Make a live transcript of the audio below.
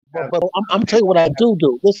but I'm telling you what I do.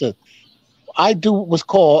 Listen, I do what's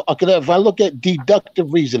called, okay, if I look at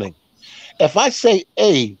deductive reasoning, if I say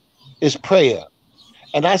A is prayer,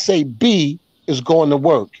 and I say B is going to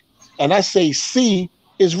work, and I say C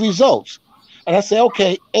is results, and I say,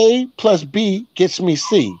 okay, A plus B gets me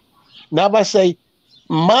C. Now, if I say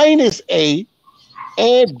minus A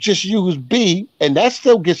and just use B, and that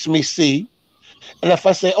still gets me C, and if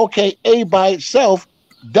I say, okay, A by itself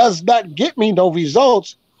does not get me no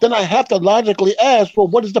results, then I have to logically ask, well,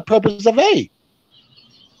 what is the purpose of A?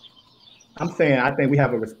 I'm saying I think we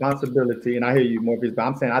have a responsibility, and I hear you, Morpheus, but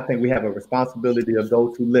I'm saying I think we have a responsibility of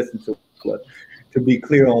those who listen to us to be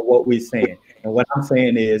clear on what we're saying. And what I'm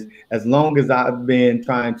saying is, as long as I've been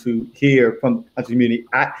trying to hear from the community,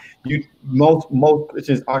 most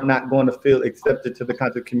Christians are not going to feel accepted to the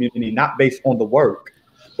country community, not based on the work,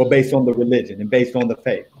 but based on the religion and based on the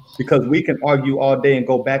faith. Because we can argue all day and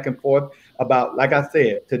go back and forth about, like I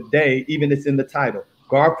said, today, even it's in the title,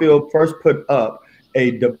 Garfield first put up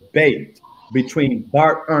a debate between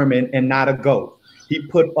Bart Ehrman and Not a Ghost. He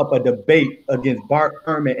put up a debate against Bart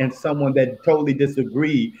Ehrman and someone that totally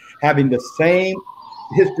disagreed, having the same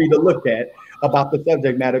history to look at about the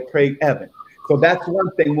subject matter, Craig Evans. So that's one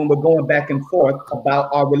thing when we're going back and forth about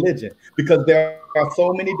our religion, because there are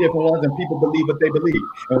so many different ones and people believe what they believe.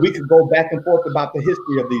 And we could go back and forth about the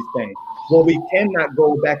history of these things. What we cannot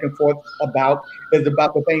go back and forth about is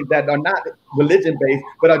about the things that are not religion-based,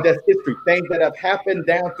 but are just history, things that have happened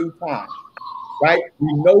down through time. Right?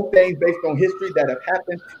 We know things based on history that have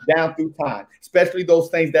happened down through time, especially those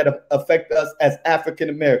things that affect us as African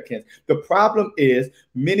Americans. The problem is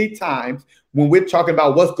many times when we're talking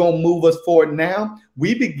about what's going to move us forward now,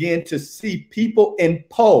 we begin to see people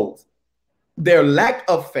impose their lack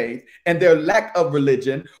of faith and their lack of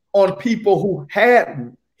religion on people who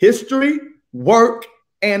had history, work,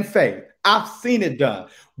 and faith. I've seen it done.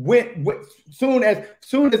 Soon as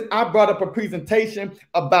I brought up a presentation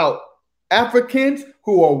about Africans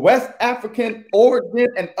who are West African origin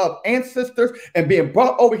and of ancestors and being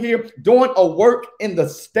brought over here doing a work in the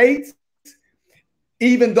States,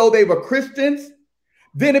 even though they were Christians,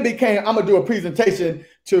 then it became, I'm gonna do a presentation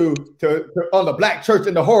to on the Black church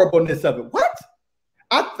and the horribleness of it. What?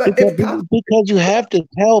 Because you have to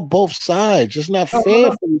tell both sides. It's not fair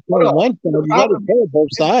for you to tell one side. You got to tell both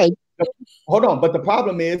sides. Hold on, but the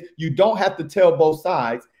problem is you don't have to tell both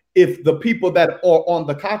sides. If the people that are on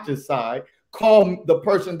the conscious side call the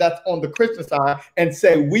person that's on the Christian side and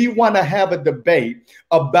say, we want to have a debate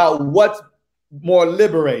about what's more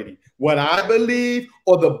liberating, what I believe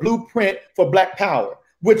or the blueprint for Black Power,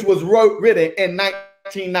 which was written in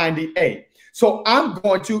 1998. So I'm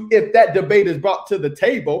going to, if that debate is brought to the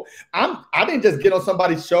table, I didn't just get on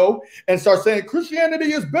somebody's show and start saying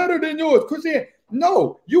Christianity is better than yours. Christianity.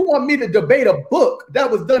 No, you want me to debate a book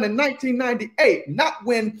that was done in 1998, not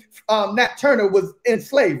when Nat Turner was in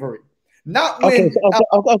slavery, not when.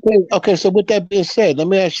 Okay. So with that being said, let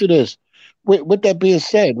me ask you this: with that being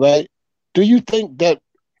said, right? Do you think that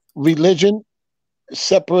religion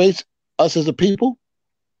separates us as a people?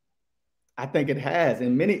 I think it has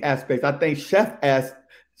in many aspects. I think Chef asked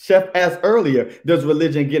earlier, does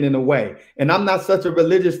religion get in the way? And I'm not such a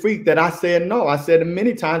religious freak that I said no. I said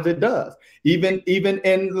many times it does. Even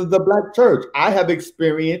in the Black church, I have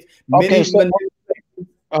experienced many. So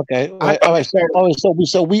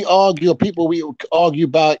we argue. We argue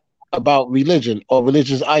about religion or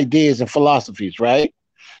religious ideas and philosophies, right?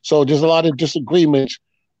 So there's a lot of disagreements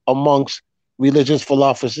amongst religious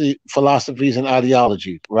philosophies and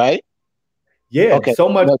ideologies, right? Yeah. Okay. So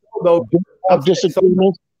much.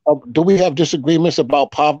 Do we have disagreements about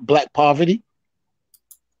Black poverty?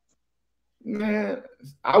 Man,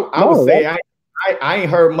 I would say I ain't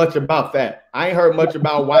heard much about that. I ain't heard much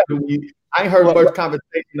about I ain't heard much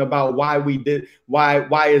conversation about why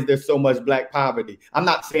is there so much Black poverty. I'm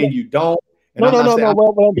not saying you don't. No. What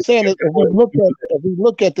I'm saying is, if we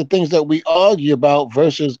look at the things that we argue about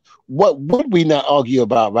versus what would we not argue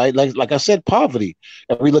about, right? Like I said, poverty.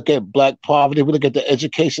 If we look at Black poverty, we look at the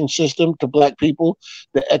education system to Black people,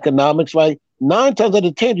 the economics, right? 9 times out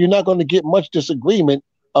of 10, you're not going to get much disagreement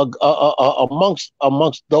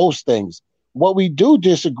amongst those things. What we do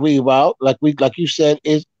disagree about, like you said,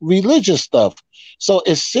 is religious stuff. So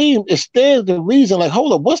it stands the reason, like,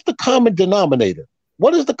 hold up, what's the common denominator?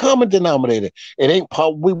 What is the common denominator? It ain't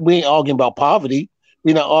we ain't arguing about poverty.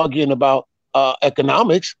 We're not arguing about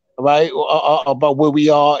economics, right? About where we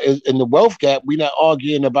are in the wealth gap. We're not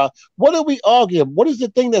arguing about what are we arguing? What is the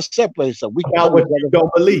thing that separates us? We about what you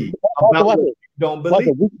don't believe. About what you don't believe.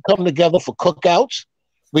 We can come together for cookouts.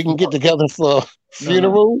 We can get together for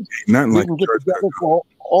funerals. Nothing we like can get together for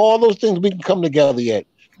all those things. We can come together yet.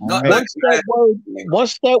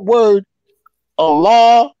 Once that word,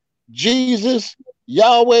 Allah, Jesus,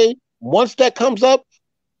 Yahweh, once that comes up,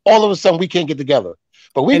 all of a sudden we can't get together.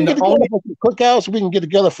 But we can get together for cookouts. We can get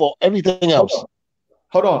together for everything else.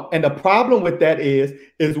 Hold on. And the problem with that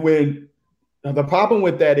is when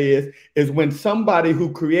somebody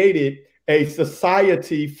who created a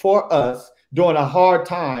society for us during a hard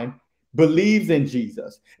time believes in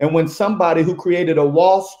Jesus. And when somebody who created a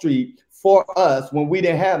Wall Street for us when we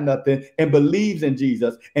didn't have nothing and believes in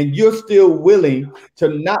Jesus, and you're still willing to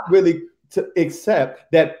not really to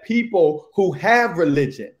accept that people who have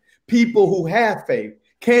religion, people who have faith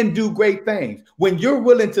can do great things. When you're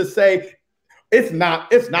willing to say, it's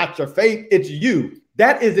not your faith, it's you.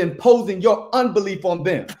 That is imposing your unbelief on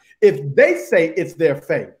them. If they say it's their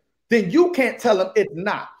faith, then you can't tell them it's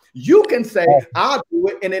not. You can say, I'll do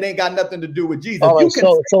it, and it ain't got nothing to do with Jesus. Right, you can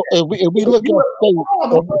if we look at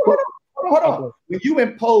hold on. When you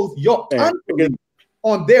impose your unbelief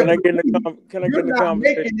on their belief, you're not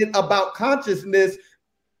making it about consciousness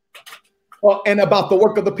and about the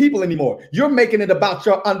work of the people anymore. You're making it about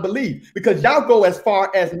your unbelief, because y'all go as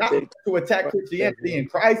far as not to attack Christianity and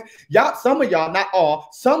Christ. Y'all, some of y'all, not all,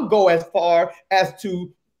 some go as far as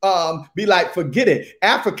to be like, forget it.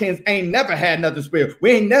 Africans ain't never had nothing spiritual. We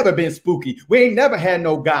ain't never been spooky. We ain't never had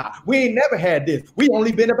no God. We ain't never had this. We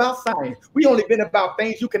only been about science. We only been about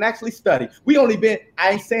things you can actually study. We only been,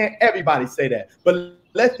 I ain't saying everybody say that, but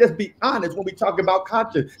let's just be honest when we talk about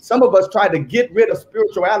conscience. Some of us try to get rid of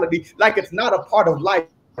spirituality like it's not a part of life,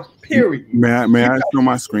 period. May I show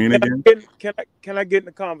my screen again? Can I get in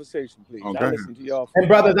the conversation, please? Okay. I listen to y'all. And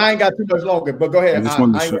brothers, I ain't got too much longer, but go ahead. I just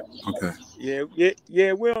wanted to show. Okay.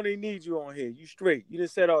 Yeah, we only need you on here. You straight. You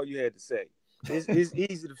just said all you had to say. It's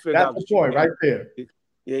easy to figure out. That's the point right there.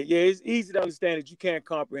 Yeah, it's easy to understand that you can't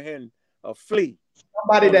comprehend a flea.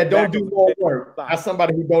 Somebody that don't do more work. That's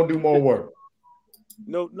somebody who don't do more work.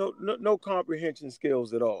 No comprehension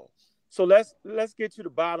skills at all. So let's get to the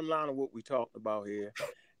bottom line of what we talked about here.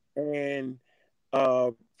 And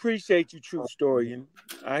appreciate you, True Historian.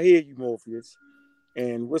 I hear you, Morpheus.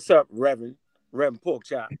 And what's up, Reverend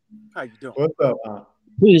Porkchop? How you doing? What's up?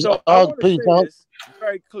 Please, so I want to say this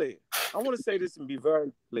very clear. I want to say this and be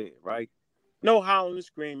very clear, right? No howling and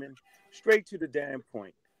screaming, straight to the damn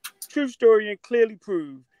point. True Historian clearly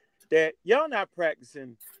proved that y'all not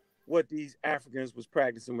practicing what these Africans was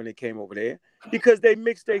practicing when they came over there, because they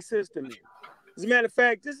mixed their system in. As a matter of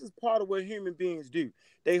fact, this is part of what human beings do.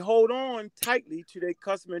 They hold on tightly to their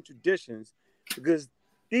custom and traditions, because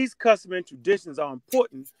these custom and traditions are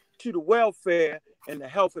important to the welfare and the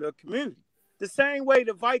health of the community. The same way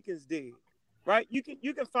the Vikings did, right? You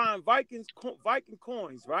can find Viking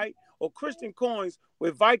coins, right? Or Christian coins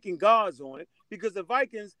with Viking gods on it, because the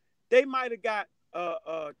Vikings, they might have got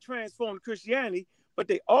transformed Christianity, but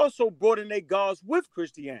they also brought in their gods with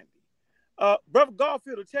Christianity. Brother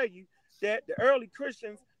Garfield will tell you that the early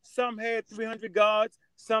Christians, some had 300 gods,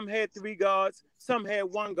 some had 3 gods, some had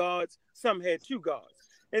 1 god, some had 2 gods.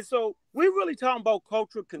 And so we're really talking about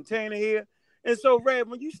cultural container here. And so, Red,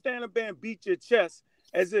 when you stand up there and beat your chest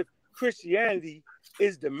as if Christianity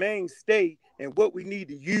is the mainstay and what we need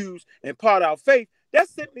to use and part of our faith, that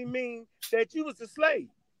simply means that you was a slave.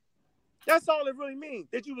 That's all it really means,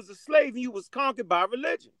 that you was a slave and you was conquered by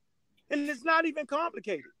religion. And it's not even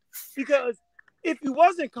complicated, because if you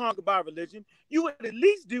wasn't conquered by religion, you would at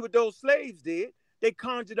least do what those slaves did. They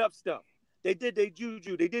conjured up stuff. They did their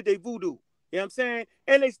juju. They did their voodoo. You know what I'm saying?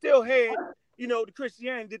 And they still had, the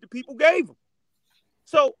Christianity that the people gave them.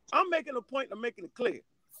 So I'm making a point of making it clear.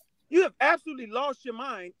 You have absolutely lost your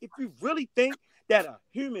mind if you really think that a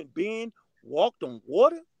human being walked on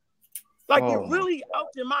water. Like, you're really out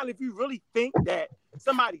your mind if you really think that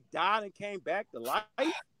somebody died and came back to life.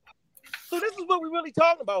 So this is what we're really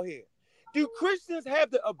talking about here. Do Christians have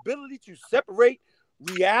the ability to separate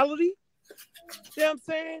reality, you know what I'm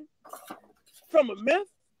saying, from a myth?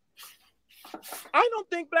 I don't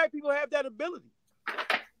think Black people have that ability.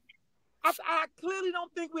 I clearly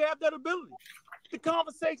don't think we have that ability. The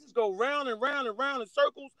conversations go round and round and round in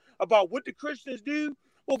circles about what the Christians do.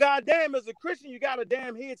 Well, goddamn, as a Christian, you got a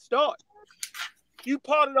damn head start. You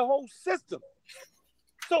part of the whole system.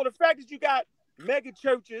 So the fact that you got mega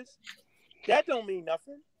churches, that don't mean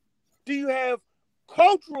nothing. Do you have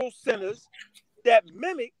cultural centers that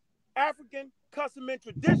mimic African custom and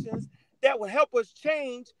traditions that will help us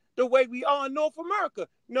change the way we are in North America?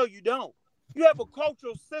 No, you don't. You have a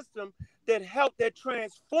cultural system that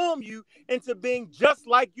transform you into being just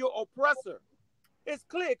like your oppressor. It's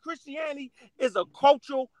clear Christianity is a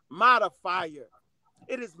cultural modifier.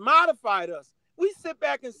 It has modified us. We sit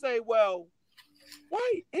back and say, well,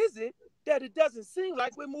 why is it that it doesn't seem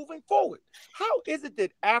like we're moving forward. How is it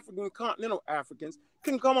that continental Africans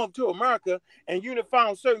can come over to America and unify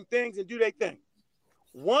on certain things and do their thing?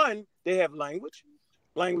 One, they have language.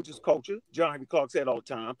 Language is culture. John Henry Clark said all the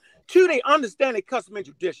time. Two, they understand their custom and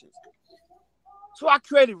traditions. So I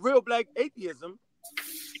created Real Black Atheism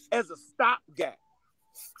as a stopgap,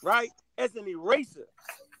 right? As an eraser.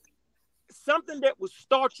 Something that would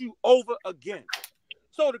start you over again.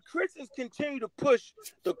 So the Christians continue to push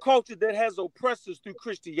the culture that has oppressed us through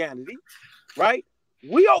Christianity, right?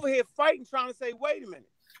 We over here fighting, trying to say, wait a minute.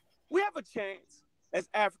 We have a chance as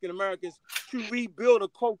African Americans to rebuild a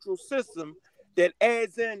cultural system that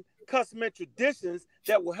adds in custom and traditions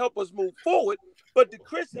that will help us move forward. But the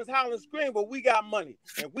Christians holler and scream, well, we got money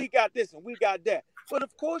and we got this and we got that. But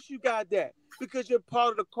of course you got that because you're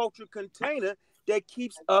part of the cultural container that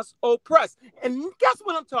keeps us oppressed. And guess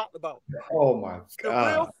what I'm talking about? Oh my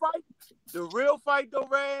God. The real fight though,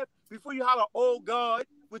 Rab, before you holler, oh God,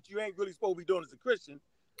 which you ain't really supposed to be doing as a Christian,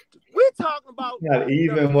 we're talking about not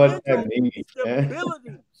even what that means.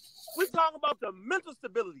 Stability. We're talking about the mental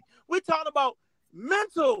stability. We're talking about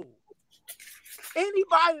mental.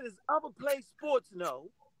 Anybody that's ever played sports know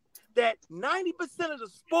that 90% of the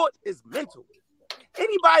sport is mental.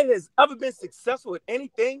 Anybody that's ever been successful at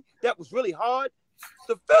anything that was really hard,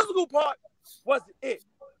 the physical part wasn't it.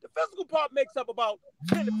 The physical part makes up about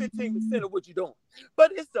 10 to 15% of what you're doing.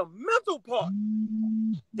 But it's the mental part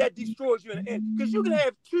that destroys you in the end. Because you can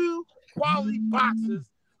have two quality boxers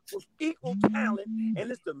with equal talent,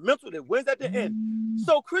 and it's the mental that wins at the end.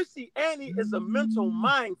 So Christianity is a mental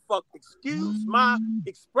mind fuck. Excuse my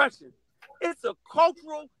expression. It's a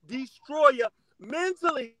cultural destroyer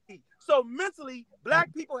mentally. So mentally,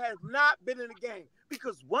 Black people have not been in the game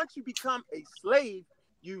because once you become a slave,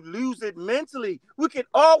 you lose it mentally. We can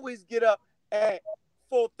always get up at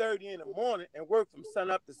 4:30 in the morning and work from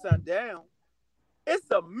sun up to sundown. It's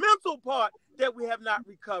the mental part that we have not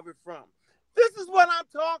recovered from. This is what I'm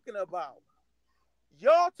talking about.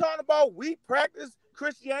 Y'all talking about we practice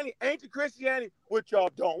Christianity, ancient Christianity, which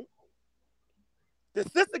y'all don't. The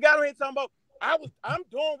sister got on here talking about, I'm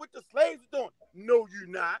doing what the slaves are doing. No, you're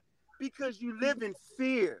not. Because you live in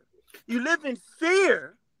fear. You live in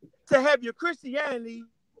fear to have your Christianity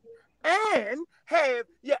and have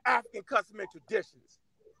your African custom and traditions.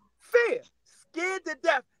 Fear. Scared to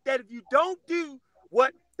death that if you don't do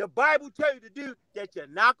what the Bible tells you to do, that you're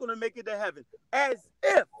not going to make it to heaven. As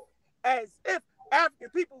if African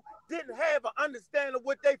people didn't have an understanding of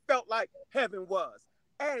what they felt like heaven was.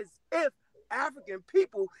 As if African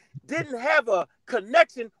people didn't have a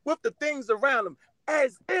connection with the things around them.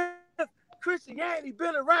 As if Christianity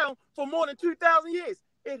been around for more than 2,000 years.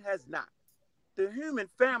 It has not. The human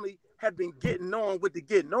family have been getting on with the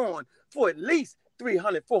getting on for at least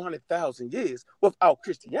 300, 400,000 years without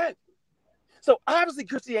Christianity. So obviously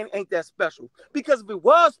Christianity ain't that special, because if it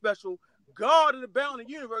was special, God in the bounding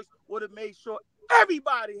universe would have made sure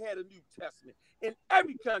everybody had a New Testament in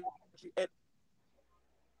every country. And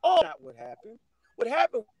all that would happen. What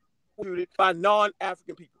happened was by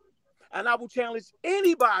non-African people. And I will challenge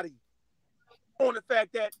anybody on the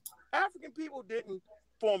fact that African people didn't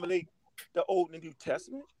formulate the Old and New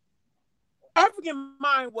Testament. African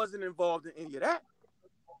mind wasn't involved in any of that.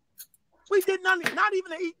 We did not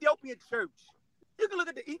even the Ethiopian church. You can look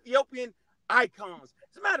at the Ethiopian icons.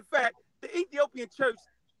 As a matter of fact, the Ethiopian church,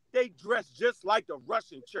 they dress just like the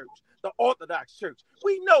Russian church, the Orthodox church.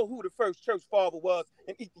 We know who the first church father was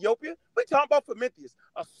in Ethiopia. We're talking about Prometheus,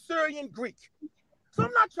 a Syrian Greek. So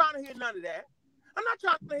I'm not trying to hear none of that. I'm not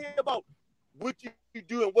trying to hear about what you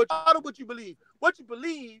do and what you believe. What you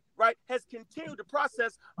believe, right, has continued the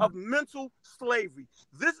process of mental slavery.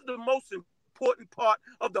 This is the most important part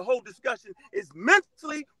of the whole discussion, is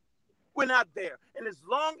mentally we're not there. And as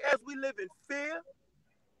long as we live in fear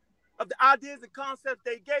of the ideas and concepts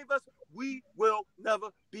they gave us, we will never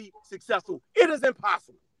be successful. It is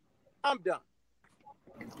impossible. I'm done.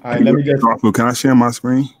 All right, let me just... Can I share my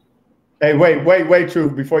screen? Hey, wait,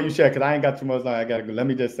 True, before you share, because I ain't got too much time. I got to go. Let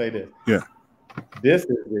me just say this. Yeah. This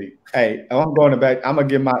is the... Hey, I'm going back. I'm going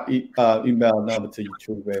to give my email number to you,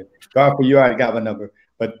 True, man. Garfield, you already got my number.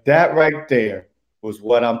 But that right there was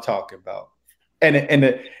what I'm talking about. And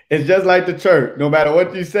it's just like the church. No matter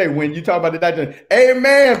what you say, when you talk about the doctrine,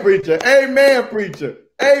 amen, preacher, amen, preacher,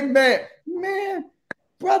 amen. Man,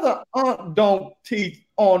 brother, don't teach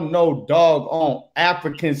on no dog on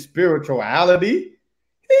African spirituality.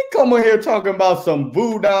 He come on here talking about some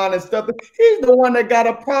voodoo and stuff. He's the one that got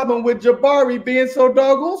a problem with Jabari being so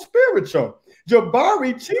doggone spiritual.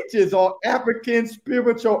 Jabari teaches on African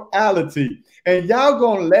spirituality, and y'all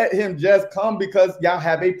gonna let him just come because y'all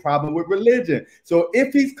have a problem with religion. So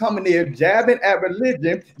if he's coming here jabbing at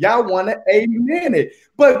religion, y'all want to amen it.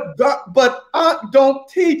 But don't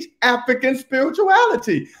teach African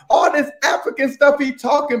spirituality. All this African stuff he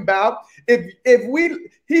talking about.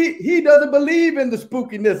 He doesn't believe in the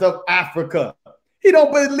spookiness of Africa. He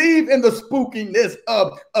don't believe in the spookiness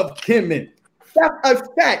of Kemet. That's a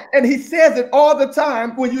fact. And he says it all the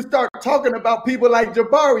time when you start talking about people like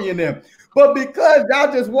Jabari and them. But because y'all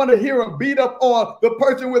just want to hear him beat up on the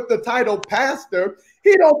person with the title pastor,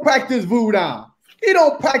 he don't practice voodoo. He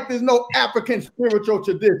don't practice no African spiritual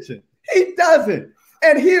tradition. He doesn't.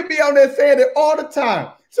 And he'll be on there saying it all the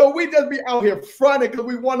time. So we just be out here fronting because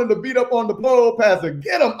we want him to beat up on the pole pastor.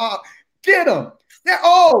 Get him, get him. Yeah,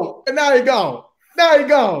 oh, and now he gone. Now he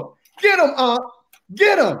gone. Get him,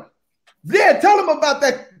 get him. Yeah, tell him about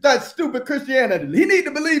that stupid Christianity. He need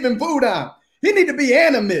to believe in voodoo. He need to be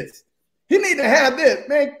animist. He need to have this.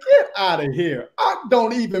 Man, get out of here. I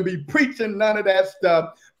don't even be preaching none of that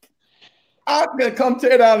stuff. I'm going to come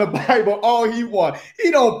tear down the Bible all he want.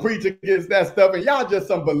 He don't preach against that stuff, and y'all just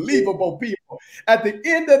some believable people. At the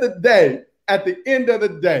end of the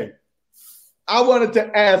day, I wanted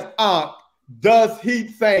to ask Ankh, does he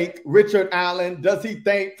think Richard Allen? Does he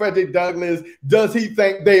think Frederick Douglass? Does he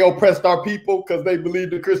think they oppressed our people because they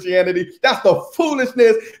believed in Christianity? That's the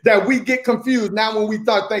foolishness that we get confused now when we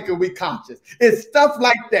start thinking we conscious. It's stuff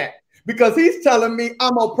like that because he's telling me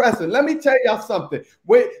I'm oppressing. Let me tell y'all something.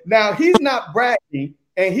 Now, he's not bragging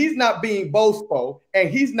and he's not being boastful and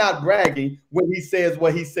he's not bragging when he says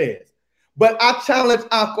what he says. But I challenge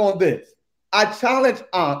Ankh on this. I challenge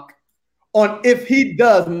Ankh on if he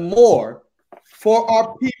does more for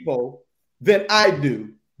our people than I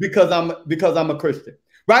do because I'm a Christian,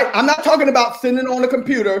 right? I'm not talking about sitting on the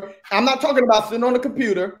computer. I'm not talking about sitting on the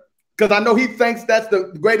computer because I know he thinks that's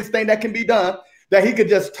the greatest thing that can be done, that he could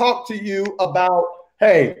just talk to you about,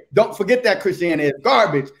 hey, don't forget that Christianity is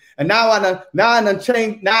garbage. And now I done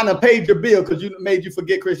paid your bill because you made you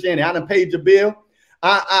forget Christianity. I done paid your bill.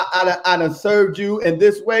 I done served you in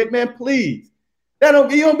this way, man, please. You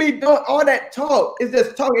don't be doing all that talk. It's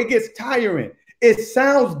just talk. It gets tiring. It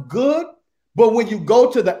sounds good, but when you go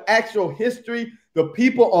to the actual history, the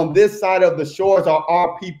people on this side of the shores are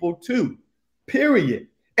our people too, period.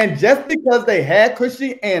 And just because they had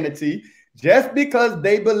Christianity, just because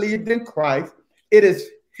they believed in Christ, it is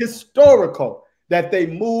historical that they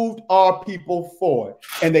moved our people forward.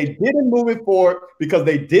 And they didn't move it forward because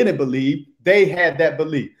they didn't believe. They had that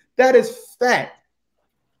belief. That is fact.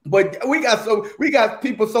 But we got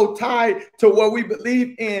people so tied to what we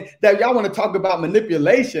believe in that y'all want to talk about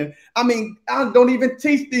manipulation. I mean, I don't even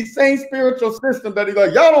teach these same spiritual systems that he's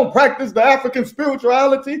like, y'all don't practice the African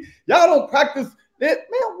spirituality. Y'all don't practice it.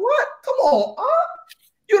 Man, what? Come on,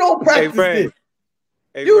 you don't practice it.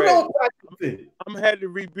 You don't practice it. I'm had to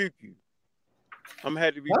rebuke you. I'm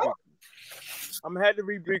had to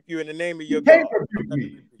rebuke you in the name of your God.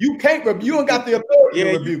 You can't rebuke. You don't got the authority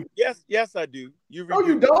to rebuke. Yes, I do. No,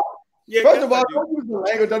 you don't. Yeah, First of all, don't use the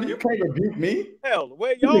language. You can't rebuke me. Hell, the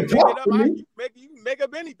way y'all make it up, you can make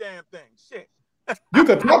up any damn thing. Shit. You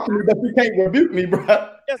can talk to me, but you can't rebuke me, bro.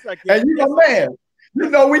 Yes, I can. And you my man. You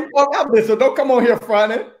know we talk out this, so don't come on here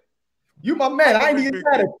fronting. You my man. I ain't even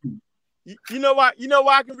mad at you. You know why? You know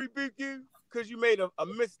why I can rebuke you? Because you made a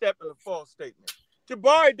misstep and a false statement.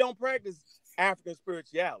 Jabari don't practice African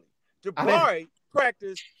spirituality. Jabari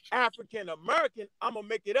practice African American. I'm gonna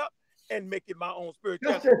make it up and make it my own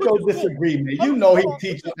spirituality. That's just your disagreement. You know he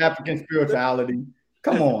teaches African spirituality.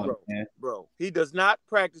 Come on, man. Bro, he does not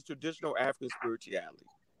practice traditional African spirituality.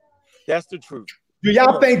 That's the truth. Do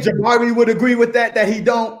y'all think Jabari would agree with that? That he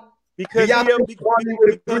don't? Because Jabari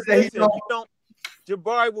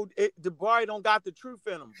don't got the truth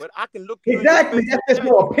in him. But I can look you exactly. That's just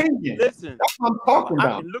your opinion. Listen, that's what I'm talking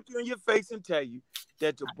about. I can look you in your face and tell you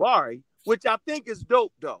that Jabari, which I think is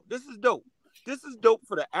dope, though. This is dope. This is dope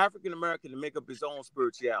for the African American to make up his own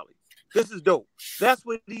spirituality. This is dope. That's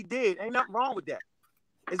what he did. Ain't nothing wrong with that.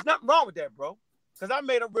 There's nothing wrong with that, bro. Because I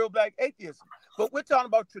made a real black atheism. But we're talking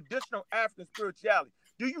about traditional African spirituality.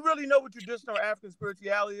 Do you really know what traditional African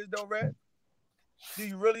spirituality is, though, Red? Do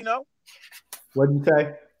you really know? What did you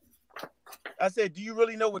say? I said, do you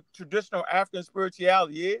really know what traditional African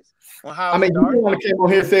spirituality is? On how you want to came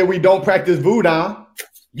on here and say we don't practice voodoo.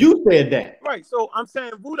 You said that. Right. So I'm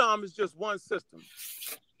saying voodoo is just one system.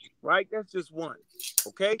 Right? That's just one.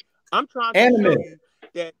 Okay? I'm trying to show you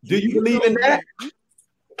that. Do you believe in that?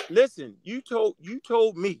 Listen, you told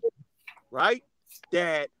me, right,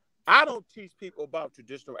 that I don't teach people about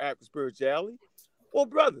traditional African spirituality. Well,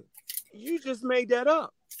 brother, You just made that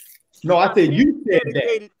up. No, I said you said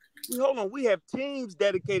that. Hold on, we have teams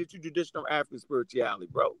dedicated to traditional African spirituality,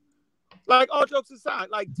 bro. Like all jokes aside,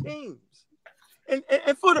 like teams.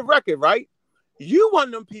 And for the record, right? You one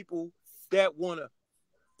of them people that want to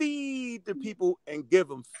feed the people and give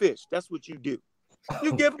them fish. That's what you do.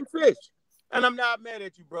 You give them fish. And I'm not mad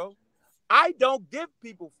at you, bro. I don't give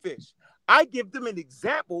people fish. I give them an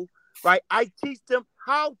example, right? I teach them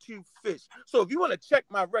how to fish. So if you want to check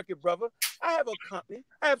my record, brother, I have a company.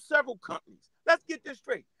 I have several companies. Let's get this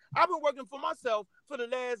straight. I've been working for myself for the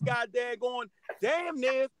last goddamn going damn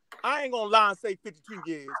near, I ain't gonna lie and say 52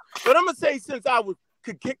 years, but I'm gonna say since I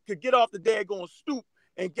could get off the daggone stoop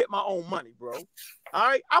and get my own money, bro. All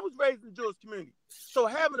right, I was raised in the Jewish community, so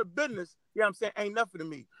having a business, you know what I'm saying, ain't nothing to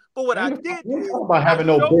me. But what I did is about having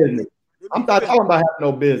no business. I'm not talking about having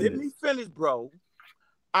no business. Let me finish, bro.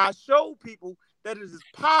 I showed people that it is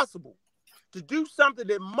possible to do something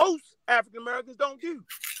that most African Americans don't do.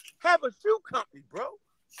 Have a shoe company, bro,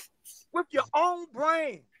 with your own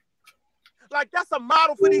brand. Like, that's a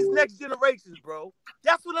model for these next generations, bro.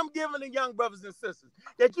 That's what I'm giving the young brothers and sisters.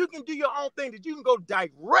 That you can do your own thing, that you can go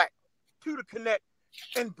direct to the Connect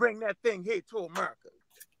and bring that thing here to America.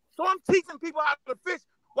 So I'm teaching people how to fish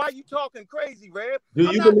while you talking crazy, Rev.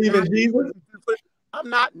 Do you believe in Jesus? I'm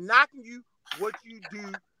not knocking you what you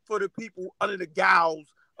do for the people under the gauze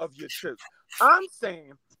of your church. I'm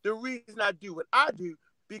saying the reason I do what I do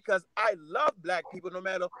because I love black people no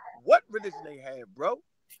matter what religion they have, bro.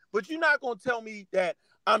 But you're not going to tell me that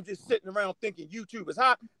I'm just sitting around thinking YouTube is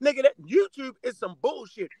hot. Nigga, that YouTube is some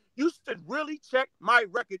bullshit. You should really check my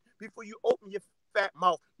record before you open your fat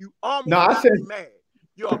mouth. You almost got me mad.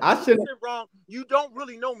 You're wrong. You don't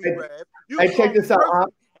really know me, Brad. Hey, check this out,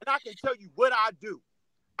 and I can tell you what I do.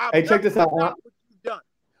 Check this out, what you've done.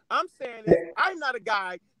 I'm saying is, I'm not a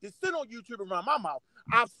guy that sit on YouTube and run my mouth.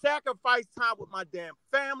 I've sacrificed time with my damn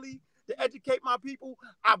family to educate my people.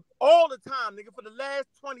 I've all the time, nigga, for the last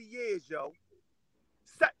 20 years, yo.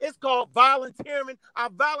 It's called volunteering. I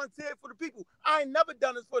volunteered for the people. I ain't never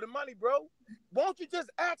done this for the money, bro. Won't you just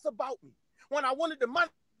ask about me? When I wanted the money,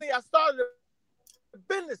 I started a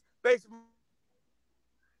business based.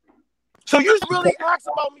 So you really ask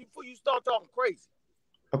about me before you start talking crazy.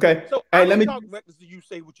 Okay. So hey, let me talk reckless to you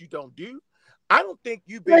say what you don't do. I don't think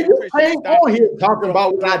you being Christian. I ain't on here talking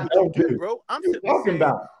about what I don't do, bro. I'm talking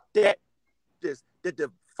about that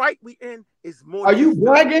the fight we in is more. Are you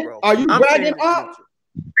bragging? Are you bragging up?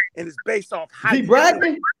 And it's based off how he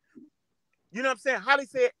bragging. You know what I'm saying? How they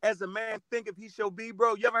say it, as a man think if he shall be,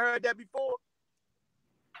 bro. You ever heard that before?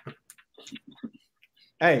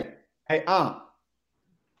 Hey,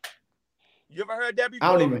 you ever heard that before?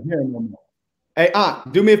 I don't even hear him no more. Hey,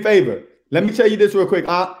 do me a favor. Let me tell you this real quick,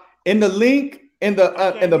 in the link in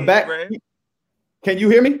the back. Can you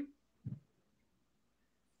hear me?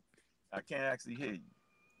 I can't actually hear you.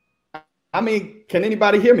 I mean, can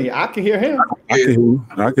anybody hear me? I can hear him. I can hear you.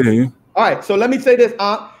 I can hear you. All right, so let me say this,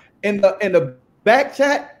 in the back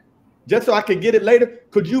chat, just so I can get it later.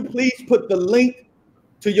 Could you please put the link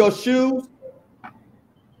to your shoes?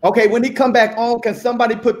 Okay, when he come back on, can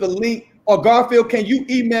somebody put the link? Or Garfield, can you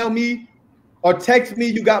email me or text me?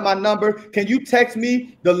 You got my number. Can you text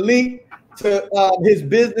me the link to his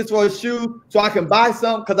business or his shoes so I can buy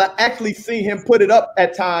some? Because I actually see him put it up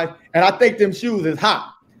at times, and I think them shoes is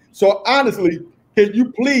hot. So honestly, can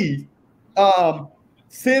you please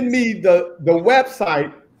send me the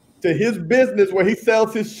website to his business where he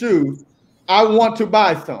sells his shoes? I want to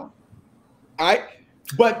buy some. All right,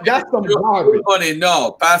 but that's some garbage. Money,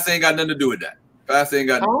 no, Pastor ain't got nothing to do with that. Pastor ain't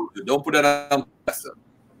got nothing to do. Don't put that on Pastor.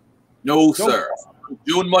 No, sir.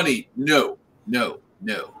 June money, no.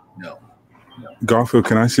 Garfield,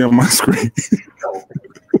 can I share my screen?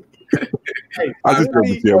 Hey, I just want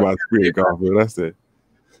to share my screen, Garfield. That's it.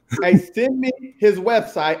 Hey, send me his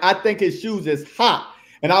website. I think his shoes is hot,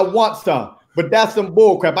 and I want some. But that's some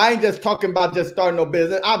bull crap. I ain't just talking about just starting no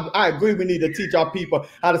business. I agree we need to teach our people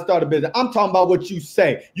how to start a business. I'm talking about what you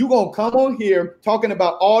say. You gonna come on here talking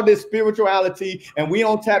about all this spirituality, and we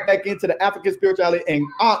don't tap back into the African spirituality. And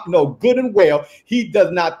no, good and well, he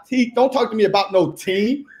does not teach. Don't talk to me about no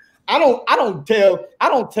team. I don't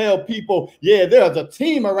tell people, yeah, there's a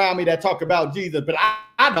team around me that talk about Jesus, but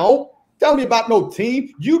I don't. Tell me about no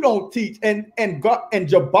team. You don't teach. And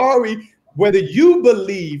Jabari, whether you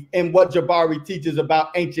believe in what Jabari teaches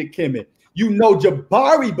about ancient Kemet, you know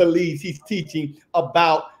Jabari believes he's teaching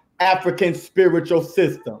about African spiritual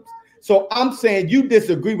systems. So I'm saying you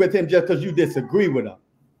disagree with him just because you disagree with him.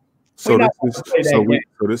 So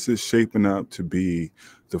this is shaping up to be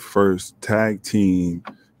the first tag team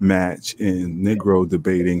match in Negro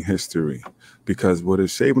debating history, because what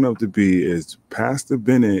it's shaping up to be is Pastor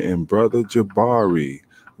Bennett and Brother Jabari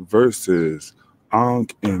versus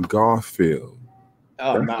Ankh and Garfield.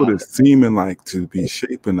 That's what it's seeming like to be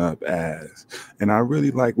shaping up as. And I really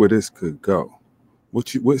like where this could go. What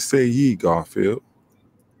say ye, Garfield?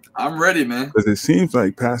 I'm ready, man. Because it seems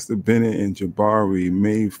like Pastor Bennett and Jabari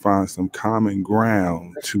may find some common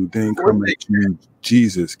ground to then come at you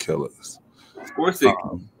Jesus killers. Of course they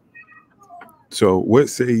can. So what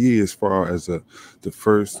say ye as far as the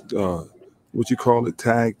first, what you call it,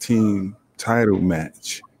 tag team title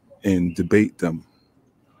match and debate them?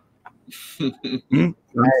 I'm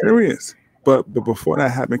serious. But before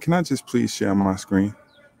that happened, can I just please share my screen?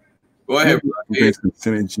 Go ahead. Bring some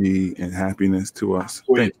synergy and happiness to us.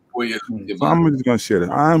 So I'm just going to share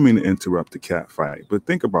that. I don't mean to interrupt the cat fight, but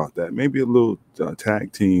think about that. Maybe a little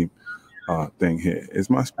tag team thing here. Is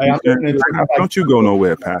my screen? Don't you go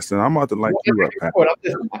nowhere, Pastor. I'm about to light you up, Pastor.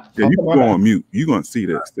 Yeah, you can go on mute. You're going to see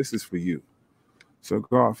this. This is for you. So,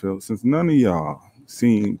 Garfield, since none of y'all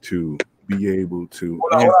seem to be able to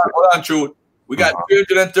hold on, Truth. We got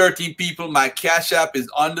 313 people. My Cash App is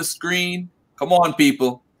on the screen. Come on,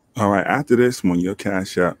 people. All right. After this one, your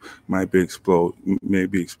Cash App might be exploding.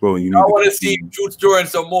 You I want to see Truth Story and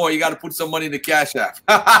some more. You got to put some money in the Cash App.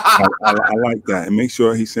 I like that. And make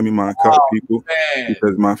sure he send me my cut, people,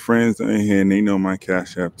 because my friends are in here and they know my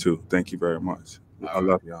Cash App too. Thank you very much. I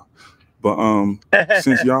love y'all. But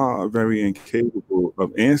since y'all are very incapable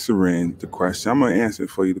of answering the question, I'm going to answer it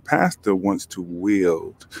for you. The pastor wants to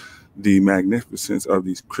wield the magnificence of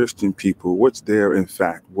these Christian people, which there in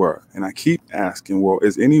fact were. And I keep asking, well,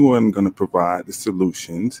 is anyone going to provide the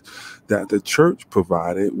solutions that the church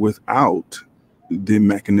provided without the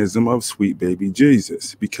mechanism of sweet baby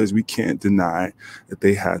Jesus? Because we can't deny that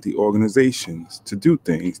they had the organizations to do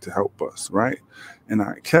things to help us, right? And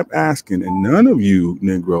I kept asking, and none of you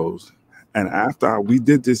Negroes, and after we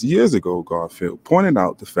did this years ago, Garfield pointed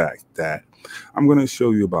out the fact that I'm going to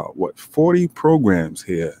show you about 40 programs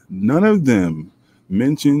here. None of them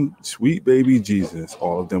mentioned sweet baby Jesus.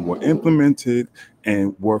 All of them were implemented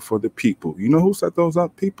and were for the people. You know who set those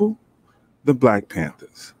up, people? The Black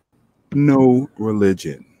Panthers. No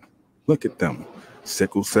religion. Look at them.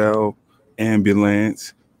 Sickle cell,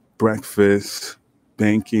 ambulance, breakfast,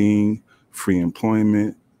 banking, free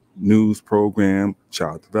employment, news program,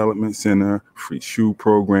 child development center, free shoe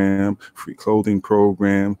program, free clothing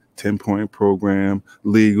program, 10-point program,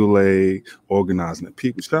 legal aid, organizing the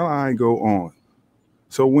people. Shall I go on?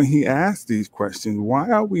 So when he asked these questions,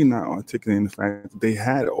 why are we not articulating the fact that they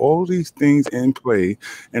had all these things in play,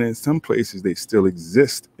 and in some places they still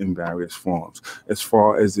exist in various forms? As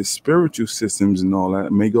far as the spiritual systems and all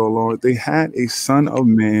that may go along, they had a Son of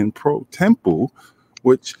Man temple,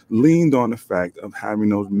 which leaned on the fact of having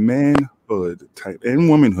those manhood type and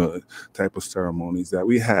womanhood type of ceremonies that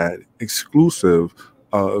we had exclusive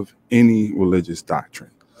of any religious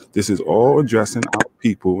doctrine. This is all addressing our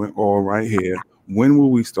people and all right here. When will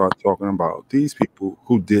we start talking about these people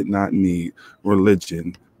who did not need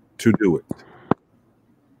religion to do it?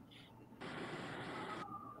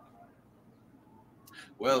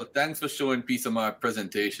 Well, thanks for showing piece of my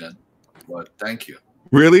presentation, but thank you.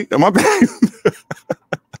 Really? Am I back?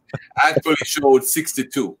 I actually showed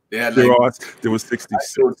 62. They had there was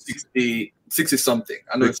 66. 60 something.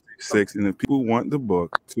 I know 66. And if people want the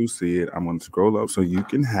book to see it, I'm going to scroll up so you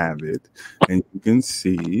can have it, and you can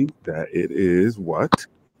see that it is what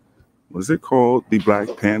is it called? The Black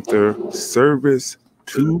Panther Service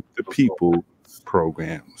to the People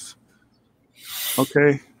programs.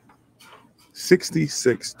 Okay.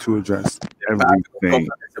 66 to address everything.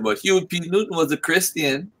 But Hugh P. Newton was a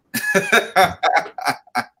Christian.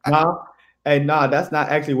 No, that's not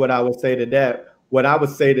actually what I would say to that. What I would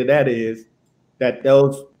say to that is that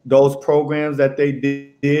those programs that they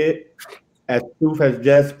did, as Truth has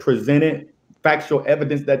just presented, factual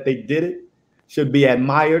evidence that they did it, should be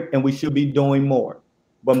admired, and we should be doing more.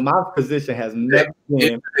 But my position has never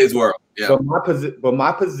been in today's world. Yeah. But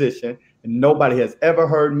my position, and nobody has ever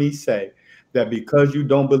heard me say that because you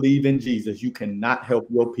don't believe in Jesus, you cannot help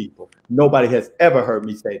your people. Nobody has ever heard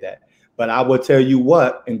me say that. But I will tell you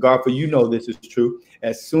what, and Garfield, you know this is true.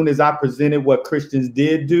 As soon as I presented what Christians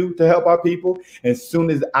did do to help our people, as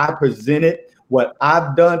soon as I presented what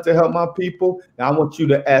I've done to help my people, I want you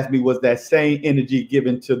to ask me, was that same energy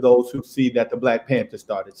given to those who see that the Black Panther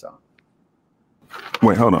started something?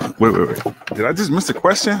 Wait, hold on. Wait. Did I just miss a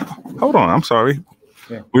question? Hold on. I'm sorry.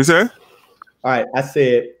 Yeah. What you said? All right. I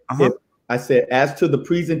said, as to the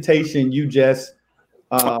presentation you just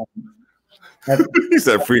He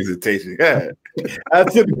said presentation. Yeah.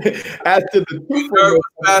 As to the Pastor,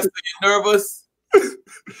 you nervous?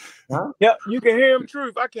 Huh? Yeah, you can hear him.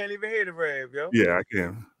 Truth, I can't even hear the Rev, yo. Yeah, I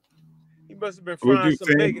can. He must have been frying some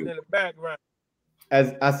bacon in the background.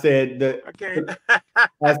 As I said,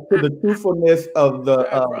 as to the truthfulness of the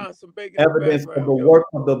evidence of the work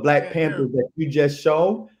of the Black Panthers that you just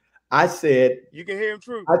showed, I said you can hear him.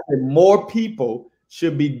 Truth. I said more people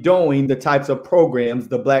should be doing the types of programs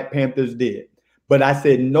the Black Panthers did. But I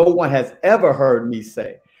said no one has ever heard me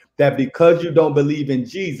say that because you don't believe in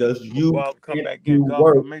Jesus, you can't do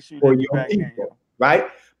work for your people, right?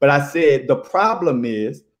 But I said the problem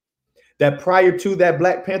is that prior to that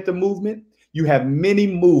Black Panther movement, you have many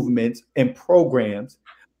movements and programs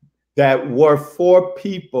that were for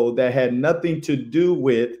people that had nothing to do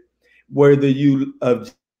with whether you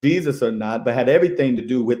of Jesus or not, but had everything to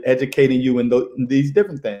do with educating you in these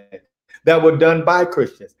different things that were done by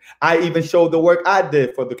Christians. I even showed the work I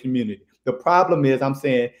did for the community. The problem is I'm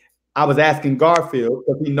saying I was asking Garfield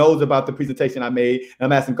because he knows about the presentation I made. And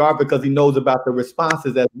I'm asking Garfield because he knows about the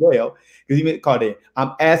responses as well. Because he called in.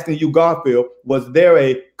 I'm asking you, Garfield, was there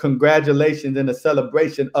a congratulations and a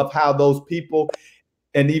celebration of how those people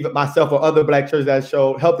and even myself or other Black churches that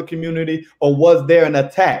showed helped the community, or was there an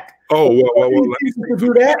attack? Oh, well let me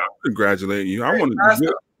do that. Congratulate you. I want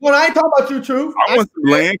to. Well, I ain't talking about you, Truth. I want some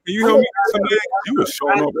land. Can you help me get some land? You were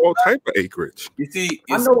showing up all type of acreage. You see,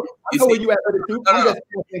 I know where you at with the Truth.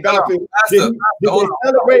 Did they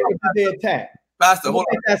celebrate or did they attack? Pastor, hold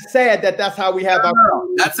on. That's sad that's how we have our.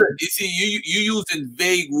 That's it. You see, you using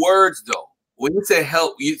vague words though. When you say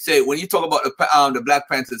help, when you talk about the Black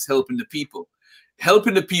Panthers helping the people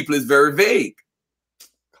is very vague.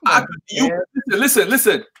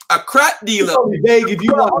 Listen. A crack dealer. Vague if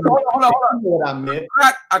you want. Hold on. What I meant.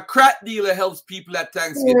 A crack dealer helps people at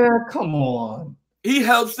Thanksgiving. Yeah, come on. He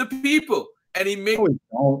helps the people, and he makes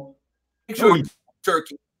sure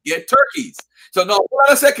turkey get turkeys. So no,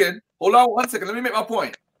 hold on 1 second. Let me make my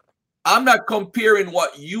point. I'm not comparing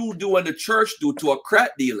what you do and the church do to a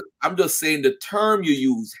crack dealer. I'm just saying the term you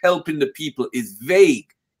use, helping the people, is vague.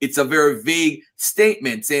 It's a very vague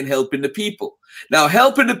statement saying helping the people. Now,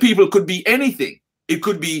 helping the people could be anything. It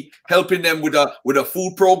could be helping them with a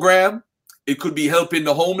food program. It could be helping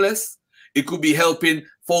the homeless. It could be helping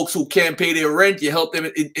folks who can't pay their rent. You help them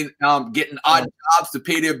in getting odd jobs to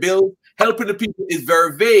pay their bills. Helping the people is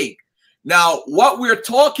very vague. Now, what we're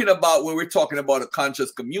talking about when we're talking about a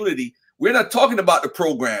conscious community, we're not talking about the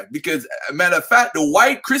program, because, as a matter of fact, the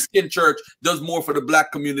white Christian church does more for the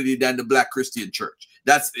Black community than the Black Christian church.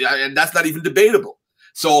 That's not even debatable.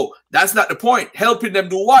 So that's not the point. Helping them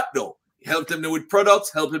do what though? Help them with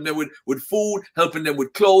products, helping them with food, helping them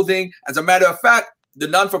with clothing. As a matter of fact, the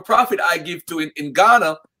non-for-profit I give to in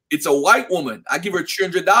Ghana, it's a white woman. I give her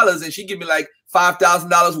 $300 and she give me like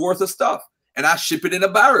 $5,000 worth of stuff, and I ship it in a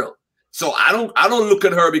barrel. So I don't look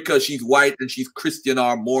at her because she's white and she's Christian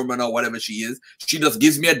or Mormon or whatever she is. She just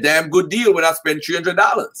gives me a damn good deal when I spend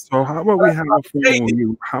 $300. So how about we have a phone when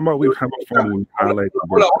you highlight the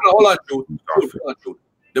word? Hold on, Jude.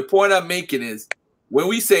 The point I'm making is, when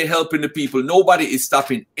we say helping the people, nobody is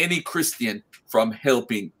stopping any Christian from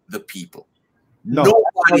helping the people. No.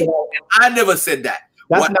 Nobody. And I never said that.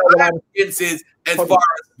 That's what I'm saying is, as far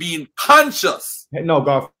as being conscious. No,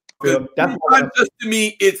 Garfield. That's conscious to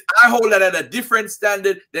me is, I hold that at a different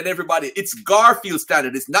standard than everybody. It's Garfield's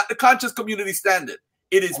standard. It's not the conscious community standard.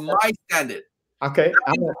 It is my standard. Okay.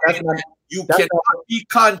 You cannot be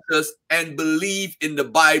conscious and believe in the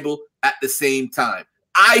Bible at the same time.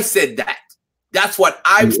 I said that. That's what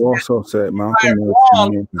I've said. Also said Malcolm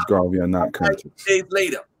and Garvey are not conscious. Days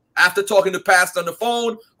later, after talking to Pastor on the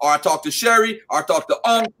phone, or I talk to Sherry, or I talk to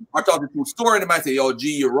or I talk to store, and they might say, "Yo,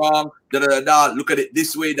 G, you're wrong. Look at it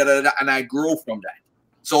this way, and I grow from that.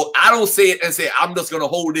 So I don't say it and say I'm just gonna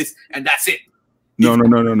hold this and that's it. No.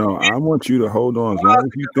 I want you to hold on as long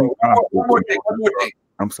as you think. One more thing.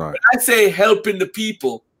 I'm sorry. When I say helping the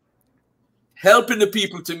people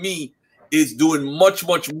to me is doing much,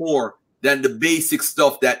 much more than the basic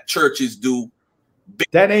stuff that churches do.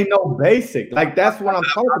 That ain't no basic. Like, that's what I'm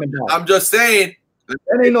talking about. I'm just saying.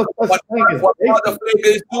 That ain't no such thing as what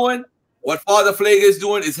Father Flaga is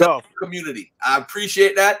doing is helping the community. I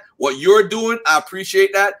appreciate that. What you're doing, I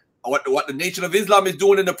appreciate that. What the Nation of Islam is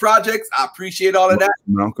doing in the projects, I appreciate all of that.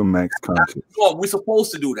 Malcolm X conscious. We're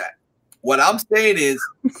supposed to do that. What I'm saying is,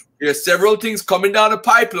 there's several things coming down the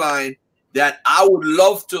pipeline that I would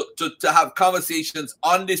love to have conversations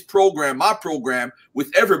on this program, my program, with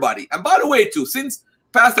everybody. And by the way, too, since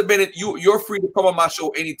Pastor Bennett, you're free to come on my show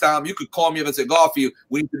anytime. You could call me up and say, Garfield,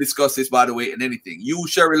 we need to discuss this, by the way, and anything. You,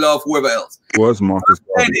 Sherry Love, whoever else. Was Marcus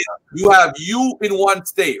Garvey. You have you in one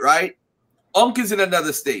state, right? Unc is in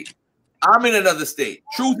another state. I'm in another state.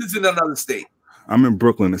 Truth is in another state. I'm in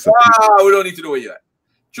Brooklyn. We don't need to know where you're at.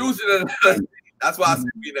 Truth is in another state. That's why I said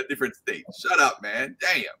we're in a different state. Shut up, man.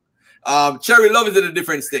 Damn. Cherry Love is in a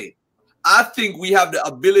different state. I think we have the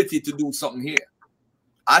ability to do something here.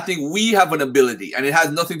 I think we have an ability, and it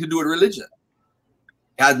has nothing to do with religion.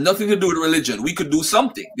 It has nothing to do with religion. We could do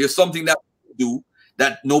something. There's something that we do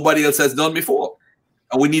that nobody else has done before.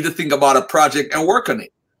 And we need to think about a project and work on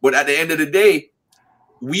it. But at the end of the day,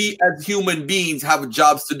 we as human beings have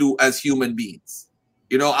jobs to do as human beings.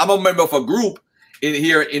 You know, I'm a member of a group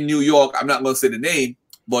here in New York. I'm not going to say the name,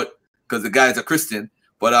 but because the guy's a Christian.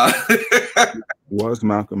 But was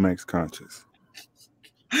Malcolm X conscious?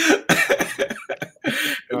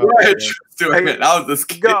 Go ahead, that was the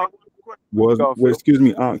skip. Excuse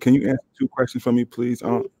me, can you answer 2 questions for me, please?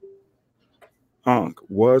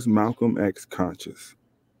 Was Malcolm X conscious?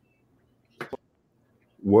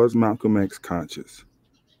 Was Malcolm X conscious?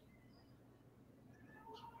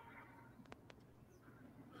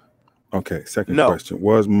 Okay, second question.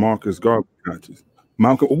 Was Marcus Garvey conscious?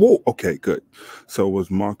 Malcolm, whoa, okay, good. So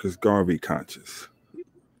was Marcus Garvey conscious?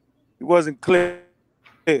 He wasn't clear.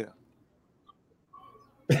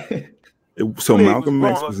 So Malcolm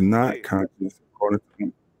X was not conscious, according to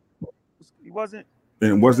him. He wasn't.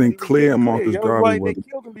 And it wasn't clear Marcus Garvey was. They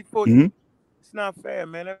killed him before. It's not fair,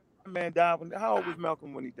 man. That man died. How old was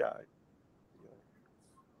Malcolm when he died?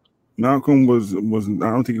 Malcolm was I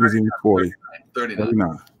don't think he was even 40.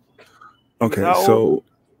 39. Okay, so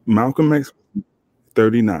Malcolm X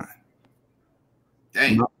 39.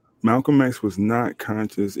 Dang. Malcolm X was not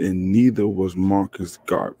conscious, and neither was Marcus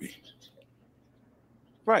Garvey.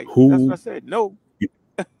 Right. That's what I said. No.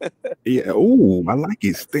 Yeah. Oh, I like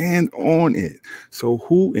it. Stand on it. So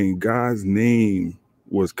who in God's name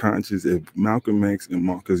was conscious if Malcolm X and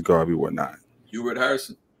Marcus Garvey were not? Hubert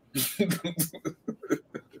Harrison.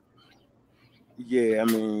 Yeah, I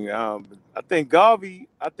mean, I think Garvey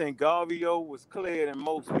was clearer than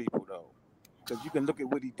most people though, because you can look at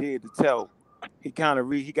what he did to tell. He kind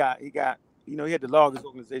of he got he had the largest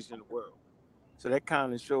organization in the world, so that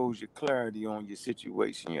kind of shows your clarity on your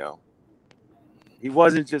situation, yo. He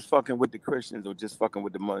wasn't just fucking with the Christians or just fucking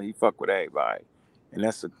with the money. He fucked with everybody, and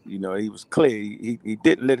that's he was clear. He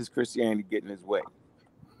didn't let his Christianity get in his way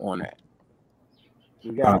on that.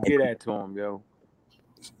 You gotta get that to him, yo.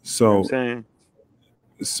 So, you know what I'm saying?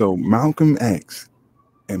 So Malcolm X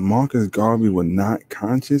and Marcus Garvey were not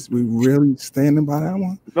conscious. We really standing by that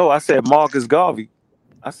one? No, I said Marcus Garvey.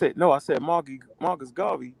 Marcus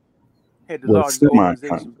Garvey had the largest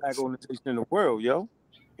organization, black organization in the world, yo.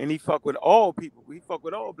 And he fucked with all people. He fucked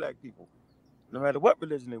with all black people, no matter what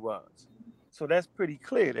religion it was. So that's pretty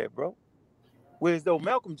clear there, bro. Whereas though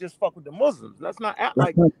Malcolm just fucked with the Muslims. Let's not act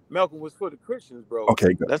like Malcolm was for the Christians, bro.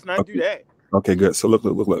 Okay, good. Let's not do that. Okay, good. So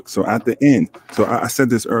look. So at the end, so I said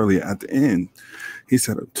this earlier, at the end, he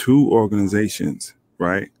set up 2 organizations,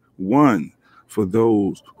 right? One for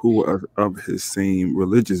those who were of his same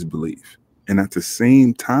religious belief. And at the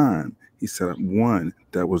same time, he set up one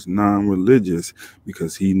that was non-religious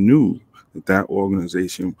because he knew that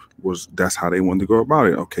organization that's how they wanted to go about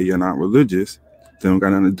it. Okay, you're not religious, they don't got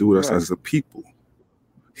nothing to do with us as a people.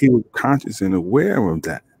 He was conscious and aware of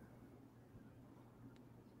that.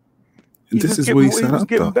 And this is what he set up. He was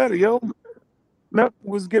getting better, yo. Malcolm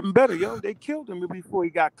was getting better, yo. They killed him before he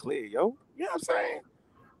got clear, yo. You know what I'm saying?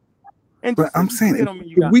 And but I'm saying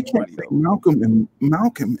we can't say Malcolm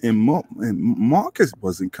and Marcus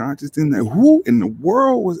wasn't conscious. Then who in the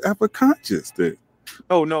world was ever conscious? There?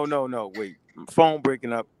 No. Wait, phone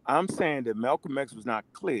breaking up. I'm saying that Malcolm X was not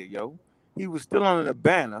clear, yo. He was still under the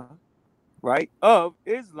banner, right, of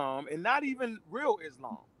Islam, and not even real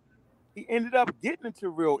Islam. He ended up getting into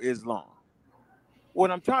real Islam.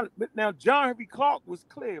 But now John Henry Clark was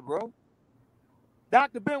clear, bro.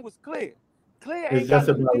 Dr. Ben was clear. Clear ain't got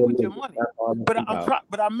nothing to do with your money.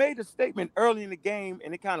 But I made a statement early in the game,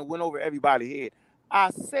 and it kind of went over everybody's head.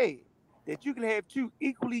 I said that you can have 2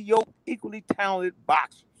 equally yoked, equally talented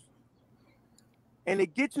boxers, and they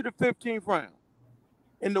get you the 15th round.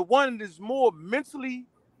 And the one that's more mentally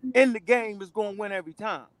in the game is going to win every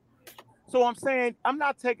time. So I'm saying I'm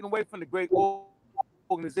not taking away from the great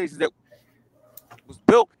organizations that was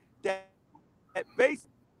built that base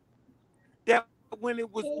that when we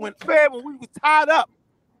was tied up,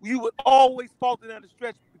 you would always falter down the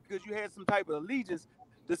stretch because you had some type of allegiance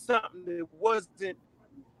to something that wasn't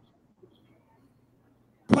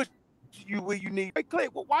push you where you need. Hey, Clay,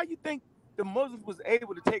 well, why you think the Muslims was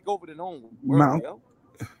able to take over their own world, yo.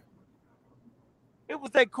 It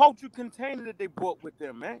was that cultural container that they brought with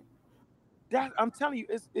them, man. That I'm telling you,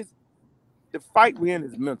 it's the fight we're in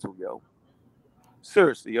is mental, yo.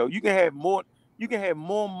 Seriously, yo. You can have more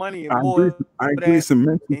money and I agree it's a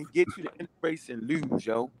mental and get you to embrace and lose,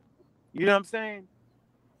 yo. You know what I'm saying?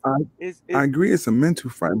 I agree it's a mental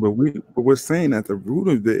fight, but we're saying that the root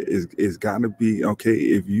of it is gotta be okay.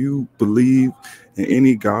 If you believe in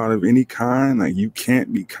any God of any kind, like you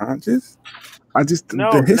can't be conscious.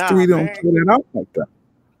 The history don't put it out like that.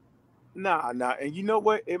 Nah. And you know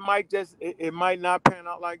what? It might not pan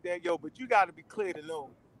out like that, yo, but you gotta be clear to know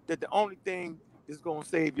that the only thing that's gonna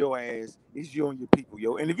save your ass is you and your people,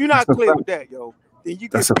 yo. And if you're not clear with that, yo, then you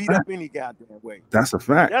get beat up any goddamn way. That's a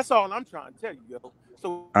fact. That's all I'm trying to tell you, yo.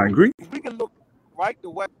 So I agree. We can look right the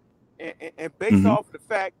way and based off of the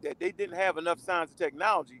fact that they didn't have enough science and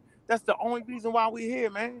technology, that's the only reason why we're here,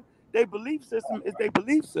 man. Their belief system is their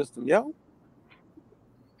belief system, yo.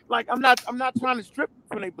 Like I'm not trying to strip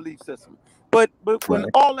from their belief system, but when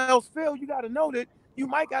all else fails, you got to know that you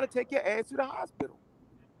might got to take your ass to the hospital.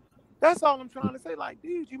 That's all I'm trying to say. Like,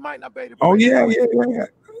 dude, you might not be able to. Oh yeah.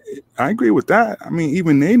 I agree with that. I mean,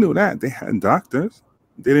 even they knew that they had doctors.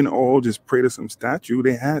 They didn't all just pray to some statue.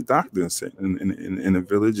 They had doctors in a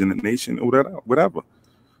village, in a nation, or whatever.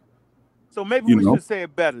 So maybe we should say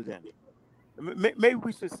it better then. Maybe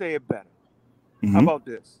we should say it better. How about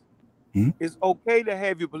this? It's okay to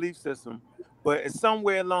have your belief system, but it's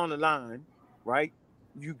somewhere along the line, right?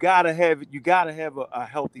 You gotta have a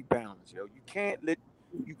healthy balance, yo. You can't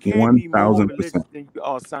be more religious than you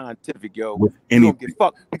are scientific, yo. You don't get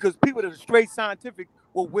fucked because people that are straight scientific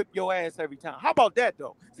will whip your ass every time. How about that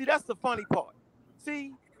though? See, that's the funny part.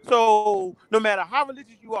 See, so no matter how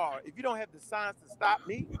religious you are, if you don't have the science to stop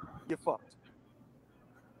me, you're fucked.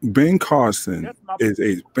 Ben Carson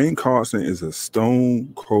is a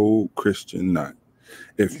stone cold Christian nut.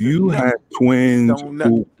 If you had twins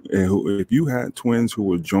who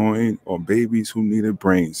were joined or babies who needed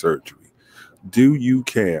brain surgery, do you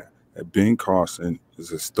care that Ben Carson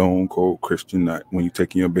is a stone cold Christian nut when you're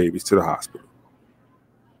taking your babies to the hospital?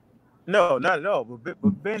 No, not at all. But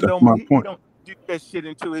Ben he don't do that shit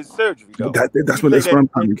into his surgery. Though. That's what I'm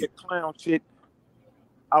trying to get. Clown shit.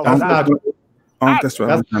 That's what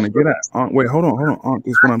I'm trying to get at. Wait, hold on.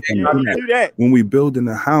 That's what I'm trying to get at. When we build in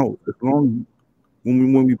the house,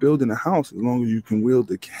 when we build in the house, as long as you can wield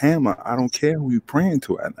the hammer, I don't care who you praying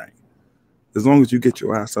to at night. As long as you get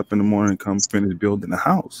your ass up in the morning and come finish building the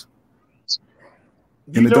house.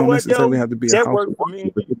 And it don't necessarily have to be a house for me.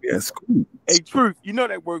 It could be at school. Hey, truth, you know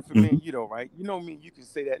that worked for me, you know, right? You know me, you can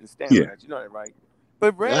say that and stand on that. You know that, right?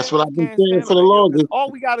 But that's what I've been saying for the longest.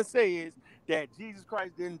 All we gotta say is that Jesus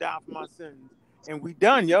Christ didn't die for my sins, and we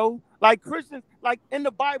done, yo. Like Christians, like in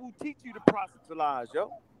the Bible, teach you to proselytize,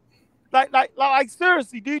 yo. Like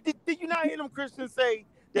seriously, did you not hear them Christians say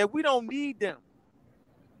that we don't need them?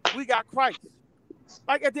 We got Christ.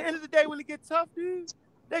 Like at the end of the day, when it gets tough, dude,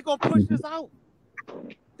 they're gonna push us out.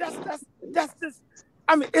 That's just.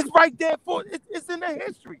 I mean, it's right there for it's in their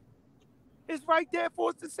history. It's right there for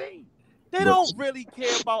us to see. They don't really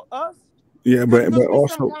care about us. Yeah, but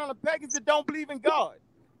also some kind of pagans that don't believe in God.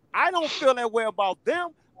 I don't feel that way about them.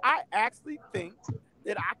 I actually think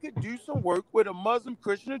that I could do some work with a Muslim,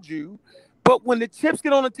 Christian, or Jew. But when the chips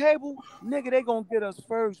get on the table, nigga, they gonna get us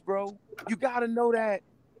first, bro. You gotta know that.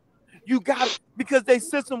 Because their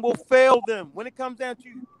system will fail them when it comes down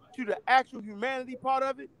to the actual humanity part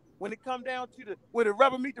of it. When it comes down to where the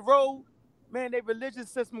rubber meet the road, man, their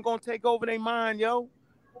religious system gonna take over their mind, yo.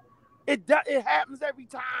 It happens every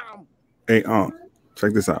time. Hey,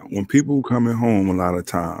 check this out. When people coming home, a lot of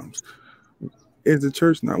times, is the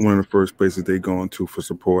church not one of the first places they going to for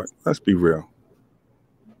support? Let's be real.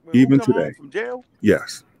 Even today, from jail?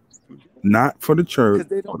 Yes. Not for the church,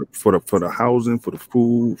 for the housing, for the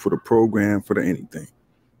food, for the program, for the anything.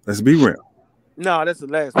 Let's be real. No, that's the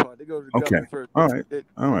last part. They go to the government first. All right.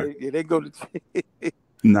 They go to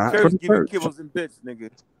not church for the give you church. kibbles and bits, nigga.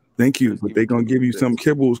 Thank you, but they gonna give you some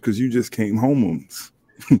kibbles because you just came home.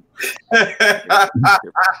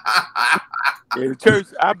 Yeah, the church.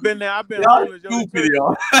 I've been there. I've been homeless. Stupid,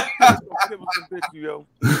 yo. Kibbles and bits, yo.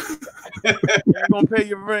 They ain't gonna pay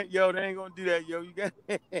your rent, yo. They ain't gonna do that, yo. You got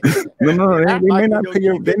no. They may not pay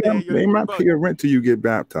your. They might pay your rent till you get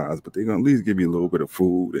baptized, but they gonna at least give you a little bit of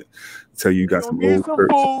food and tell you got some old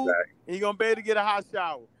food. And you gonna be able to get a hot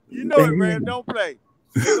shower. You know it, man. Don't play.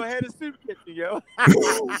 You gonna have a soup kitchen, yo.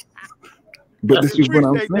 But this is what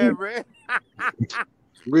I'm saying.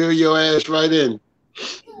 Reel your ass right in.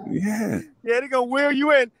 Yeah, they're gonna wheel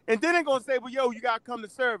you in, and then they're gonna say, "Well, yo, you gotta come to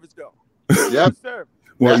service, though." Yep.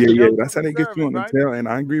 Well, yeah, that's how they get you on the tail, and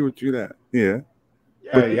I agree with you that, yeah.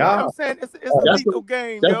 Yeah, you know what I'm saying? It's a lethal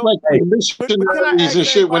game, that's yo. like missionaries and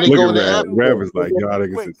shit when they go to Africa. Rev was like, y'all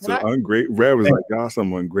niggas so ungrateful. Rev was like, y'all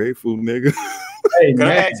some ungrateful niggas. Hey, can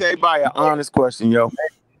I ask everybody an honest question, yo?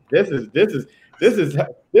 This is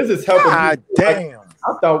helping. God damn.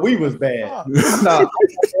 I thought we was bad. I thought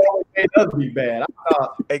it does be bad. I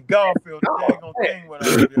thought, hey, Garfield, the daggone thing with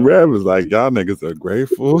us. Rev was like, y'all niggas are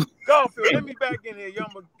grateful. Garfield, let me back in here, yo.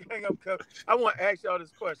 I'm gonna hang up. I want to ask y'all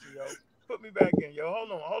this question, yo. Put me back in, yo.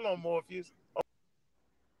 Hold on, Morpheus.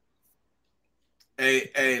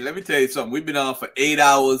 Hey, let me tell you something. We've been on for 8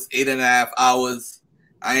 hours, 8.5 hours.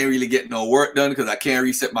 I ain't really getting no work done because I can't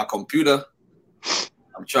reset my computer.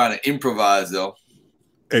 I'm trying to improvise, though.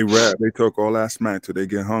 Hey, Rap, they talk all that smack till they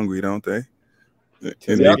get hungry, don't they?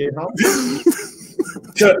 Till they get hungry?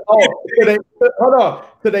 Hold on.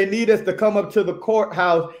 Till they need us to come up to the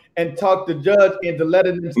courthouse and talk the judge into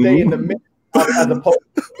letting them stay in the middle as opposed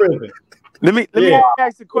to prison. Let me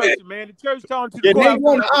ask the question, man. The church talking to the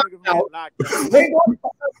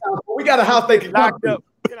we got a house they can locked come up.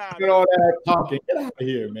 Get out to. All that talking. Get out of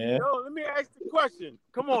here, man. No, let me ask the question.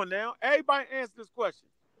 Come on now. Everybody answer this question.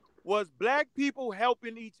 Was black people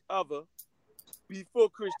helping each other before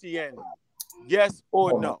Christianity? Yes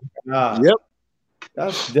or no? Yep.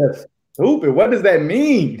 That's just stupid. What does that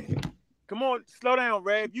mean? Come on, slow down,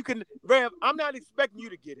 Rev. Rev, I'm not expecting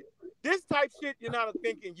you to get it. This type shit, you're not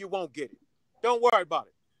thinking you won't get it. Don't worry about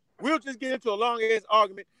it. We'll just get into a long-ass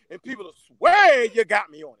argument, and people will swear you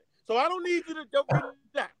got me on it. So I don't need you to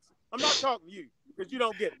relax. I'm not talking to you because you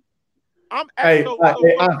don't get it. I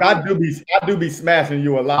do be smashing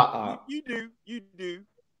you a lot. You do.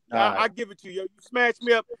 I give it to you. You smash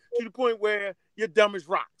me up to the point where you're dumb as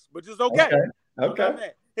rocks, but it's okay.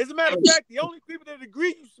 Okay. As a matter of fact, the only people that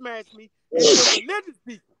agree you smashed me is the religious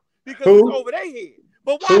people because it's over their head.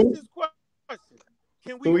 But watch this question.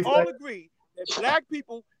 Can we all agree that black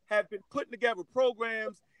people have been putting together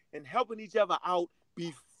programs and helping each other out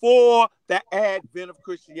before the advent of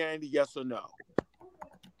Christianity? Yes or no?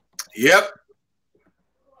 Yep.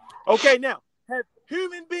 Okay, now, have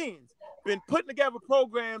human beings been putting together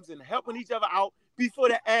programs and helping each other out before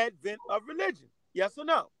the advent of religion? Yes or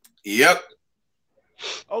no? Yep.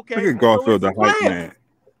 Okay. Look at Garfield, the hype man.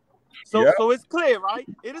 So it's clear, right?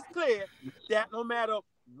 It is clear that no matter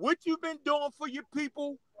what you've been doing for your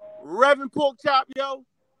people, Reverend Porkchop, yo,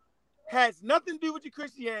 has nothing to do with your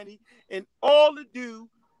Christianity and all to do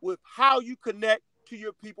with how you connect to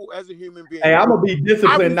your people as a human being. Hey, I'm gonna be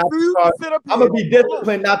disciplined not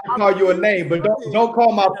to call you a name, but don't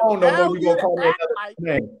call my phone no more. You gonna call me another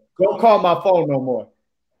name. Don't call my phone no more.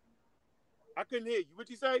 I couldn't hear you. What'd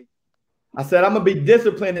you say? I said I'm gonna be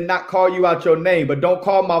disciplined and not call you out your name, but don't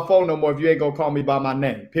call my phone no more if you ain't gonna call me by my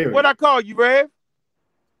name. Period. What I call you, Rev?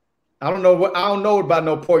 I don't know about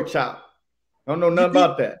no pork chop. I don't know nothing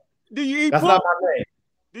about that. Do you eat That's pork? not my name.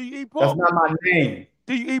 Do you eat pork? That's not my name.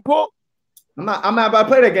 Do you eat pork? I'm not about to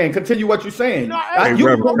play that game. Continue what you're saying. Tell him he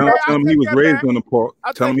was raised on the pork.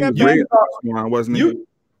 Tell him he was raised on the swine, wasn't he?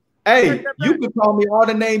 Hey, you can call me all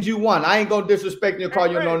the names you want. I ain't gonna disrespect you and call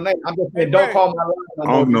you no name. I'm just saying, don't call my line.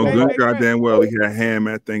 I don't know good goddamn well he had ham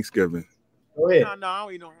at Thanksgiving. Go ahead. No, I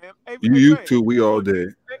don't eat no ham. You used to. We all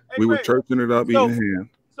did. We were churching it up, eating ham.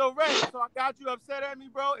 So, Ray, I got you upset at me,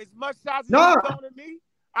 bro. As much shots as you thrown at me,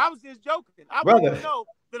 I was just joking. I want you to know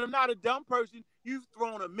that I'm not a dumb person. You've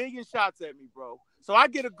thrown 1 million shots at me, bro. So I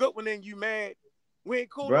get a good one and you mad. We ain't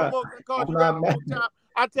cool no more. I called you time.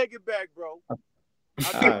 I take it back, bro.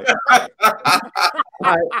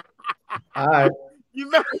 All right. You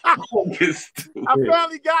mad? I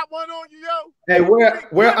finally got one on you, yo. Hey,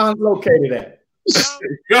 where I'm located at?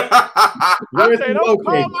 Don't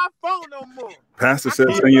call my phone no more. Pastor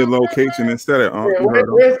said send your location instead of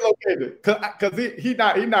where's located? Because he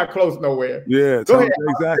not close nowhere. Yeah, go ahead.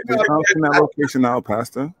 Exactly. I'll send that location out,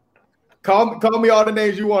 Pastor. Call me all the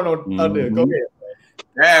names you want on there. Go ahead.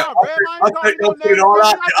 Yeah, I said all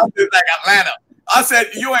out there. Like Atlanta. I said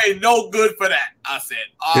you ain't no good for that. I said,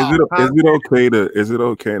 is it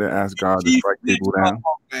okay to ask God to strike people down?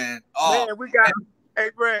 Man, we got. Hey,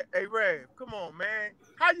 Rev, come on, man.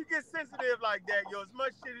 How you get sensitive like that, yo? As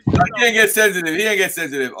much shit as you He ain't get sensitive. He ain't get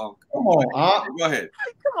sensitive, Unc. Come on, Go ahead.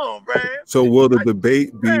 Hey, come on, Rev. So will the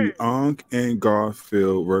debate be Unc and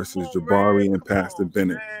Garfield versus Jabari and Pastor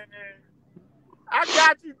Bennett? Man. I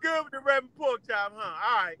got you good with the Reverend Porkchop,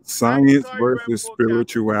 huh? All right. Science versus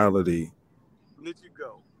spirituality. Let you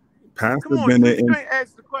go. Pastor Come on, Bennett. you ain't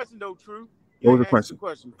asked the question, though, True. What was the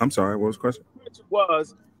question? I'm sorry. What was the question? The question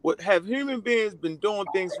was, have human beings been doing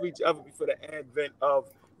things for each other before the advent of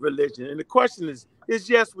religion? And the question is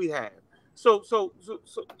yes, we have.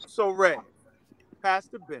 So Red,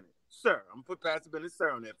 Pastor Bennett, sir, I'm gonna put Pastor Bennett, sir,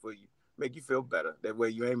 on that for you. Make you feel better. That way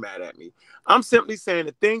you ain't mad at me. I'm simply saying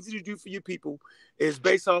the things that you do for your people is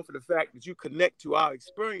based off of the fact that you connect to our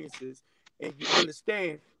experiences and you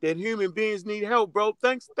understand that human beings need help, bro.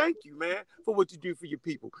 Thank you, man, for what you do for your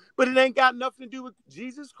people. But it ain't got nothing to do with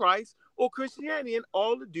Jesus Christ or Christianity, and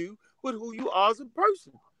all to do with who you are as a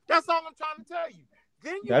person. That's all I'm trying to tell you.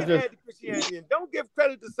 Then you can add to Christianity, and don't give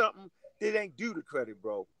credit to something that ain't due the credit,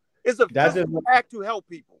 bro. It's a act to help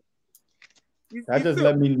people. That just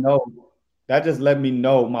let me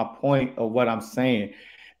know my point of what I'm saying.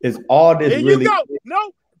 Is all this there really? You go.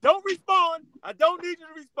 No, don't respond. I don't need you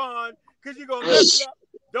to respond because you're gonna mess it up.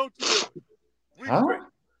 Don't you do it? Huh?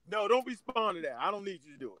 No, don't respond to that. I don't need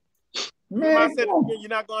you to do it. Man, I said it again, you're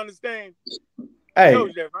not gonna understand. Hey,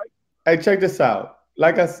 that, right? Hey, check this out.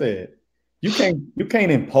 Like I said, you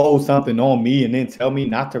can't impose something on me and then tell me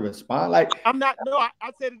not to respond. Like I'm not. No, I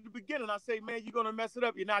said at the beginning. I say, man, you're gonna mess it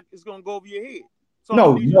up. You're not. It's gonna go over your head. So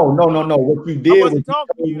no. What you did was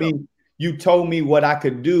you told me what I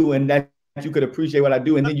could do and that you could appreciate what I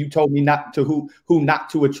do, and then you told me not to who not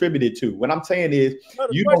to attribute it to. What I'm saying is,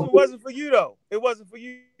 the question wasn't for you though. It wasn't for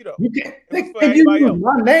you though. You can't. If you use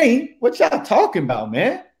my name, what y'all talking about,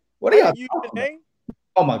 man? What are y'all talking about?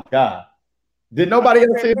 Oh my God! Did nobody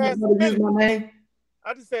else say use my name?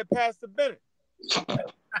 I just said Pastor Bennett.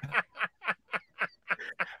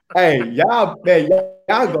 Hey, y'all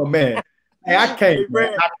go, man. Hey, I can't.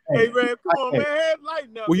 Hey, Red, come on, man.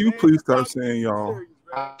 Lighten up. Will you please stop saying y'all?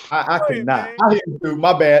 I cannot. I hear you, True.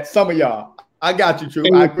 My bad. Some of y'all. I got you, True.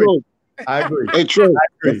 I agree. Hey, True.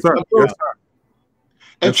 Yes, sir. Yes, sir.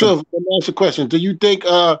 Hey, True, let me ask you a question. Do you think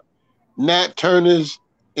Nat Turner's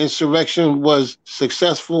insurrection was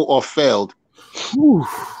successful or failed?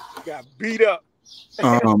 Got beat up.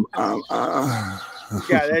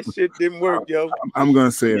 Yeah, that shit didn't work, yo. I'm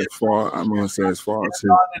gonna say as far as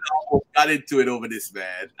got into it over this,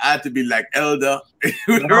 man. I had to be like Elder.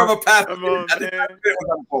 Remember, Pastor?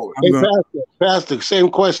 Hey, Pastor, same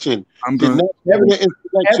question.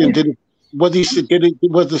 Was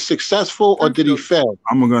it successful or did he fail?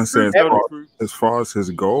 I'm gonna say as far as his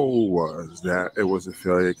goal was, that it was a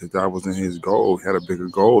failure because that wasn't his goal. He had a bigger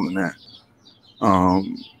goal than that.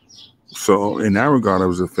 So in that regard, it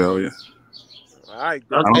was a failure. I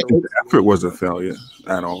don't think the effort was a failure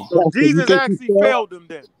at all. So Jesus actually failed him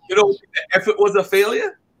then. You know, the effort was a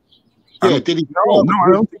failure? Yeah, did he? No,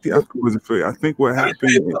 I don't think the effort was a failure. I think what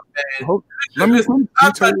happened. Let me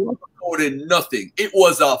tell you nothing. It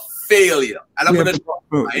was a failure. And I'm gonna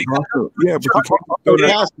yeah, but you can't throw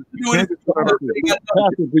that.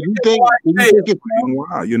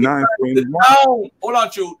 Wow, you're not explaining why. Hold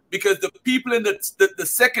on, True. Because the people in the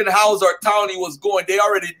second house or town he was going, they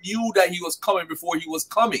already knew that he was coming before he was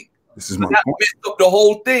coming. This is my point. Messed up the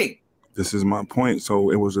whole thing. This is my point. So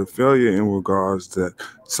it was a failure in regards to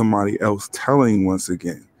somebody else telling once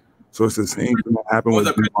again. So it's the same thing that happened with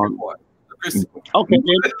Okay,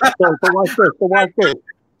 so watch this.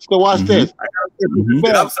 So watch this.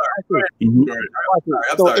 I'm sorry.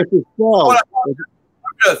 If it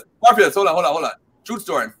fails, Morpheus, hold on. Truth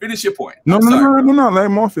story. Finish your point. No. Let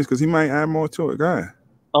Morpheus, because he might add more to it. Go ahead.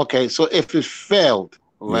 Okay, so if it failed,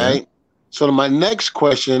 right? So my next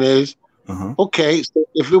question is, okay, so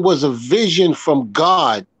if it was a vision from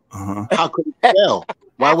God, how could it fail?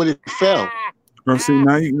 Why would it fail? See,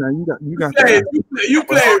 now you got you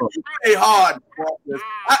play hard.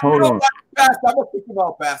 Hold on. Pastor, I'm gonna think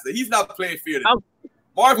about Pastor. He's not playing fair.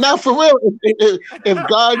 Now, for real, if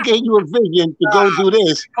God gave you a vision to go do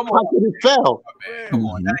this, how could it fail? Come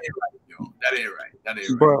on, that ain't right.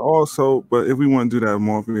 But if we want to do that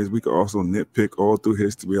more, we could also nitpick all through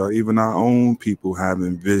history, or even our own people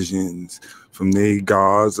having visions from their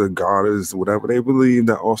gods or goddess, whatever they believe,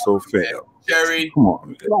 that also failed. Jerry, come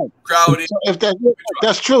on, Crowdy. So if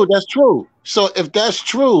that's true. So if that's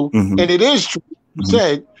true, and it is true,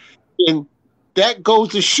 said, then that goes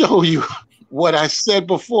to show you what I said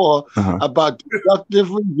before about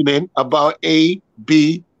deductive reasoning about A,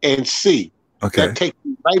 B, and C. Okay, that takes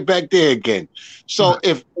me right back there again. So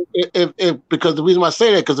if because the reason why I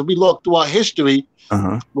say that, because if we look throughout history,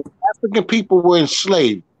 when African people were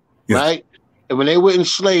enslaved, right, and when they were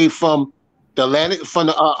enslaved from the Atlantic, from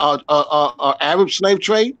the Arab slave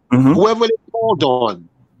trade, whoever they called on,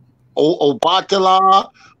 Obatala,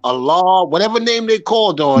 Allah, whatever name they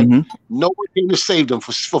called on, no one came to save them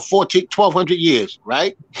for 1,200 years,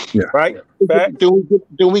 right? Yeah, right. Then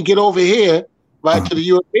we get over here, right, to the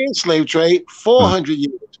European slave trade, 400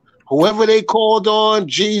 years. Whoever they called on,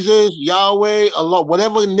 Jesus, Yahweh, Allah,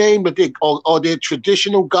 whatever name that they or their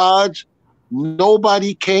traditional gods,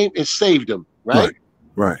 nobody came and saved them, right?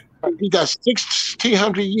 Right. We got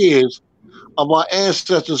 1,600 years of our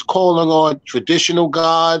ancestors calling on traditional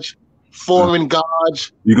gods, foreign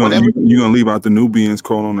gods. You're gonna leave out the Nubians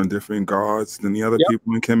calling on different gods than the other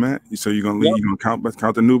people in Kemet. So you're gonna leave, you're gonna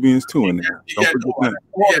count the Nubians too in there. Don't forget that.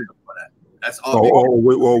 That's all.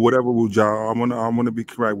 Or whatever Wujal. I'm gonna be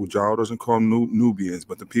correct. Wujal doesn't call them Nubians,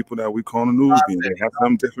 but the people that we call Nubians, they have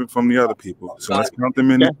something different from the other people. So let's count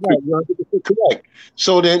them in. That's right. You're correct.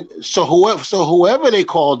 So whoever they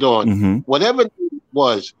called on, whatever it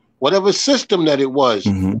was, whatever system that it was,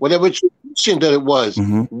 whatever tradition that it was,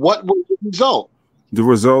 what was the result? The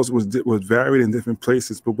results was varied in different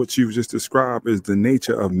places, but what you just described is the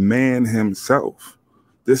nature of man himself.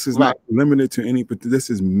 This is not limited to any, but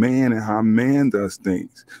this is man and how man does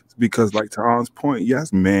things. Because, like to Alan's point,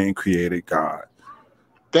 yes, man created God.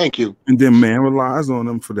 Thank you. And then man relies on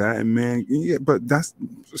him for that, and man, but that's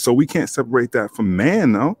so we can't separate that from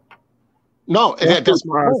man, though. No, that's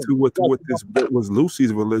what was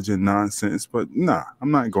Lucy's religion nonsense. But nah,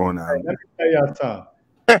 I'm not going out. Let me tell y'all something.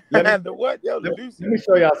 Let me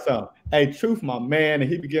show y'all something. Hey, Truth, my man, and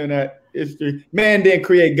he began that history. Man didn't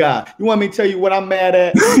create God. You want me to tell you what I'm mad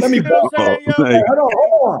at? Let me boss up.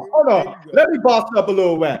 Hold on. Let me boss up a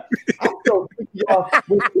little bit. I'm so sick of y'all.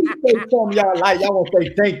 When Truth say something y'all like, y'all won't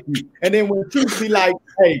say thank you. And then when Truth be like,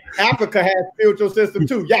 hey, Africa has spiritual system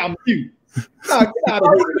too. Y'all mute. No, get out of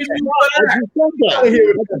here. Get out of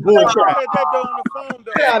here with the bullcrap.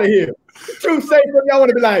 Get out of here. Truth say something, y'all want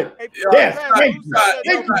to be like, yes, thank you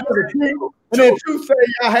for the truth. And then Truth say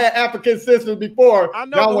y'all had African sisters before.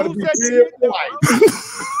 Y'all want to be real white.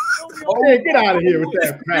 Okay, get out of here with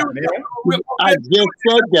that crap, man. I just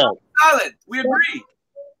said that. Solid. We agree.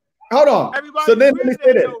 Hold on. So then let me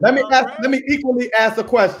say this. Let me equally ask a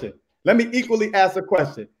question.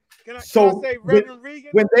 So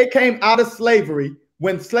when they came out of slavery,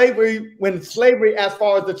 when slavery as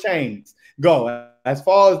far as the chains go, as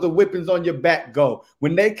far as the whippings on your back go,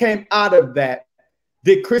 when they came out of that,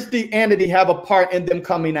 did Christianity have a part in them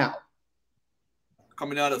coming out?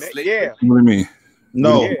 Coming out of slavery? Yeah. What do you mean?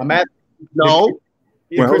 No. I'm asking. No.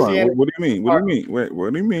 Wait, hold on. What do you mean? What do you mean? Wait,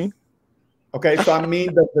 what do you mean? Okay, so I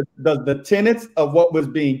mean the tenets of what was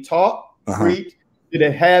being taught, preached, did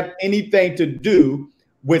it have anything to do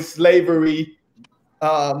with slavery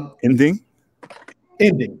ending?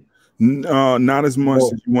 Not as much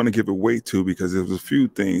as you want to give it weight to, because there was a few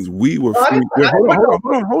things we were free.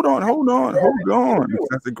 Hold on.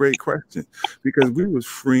 That's a great question, because we was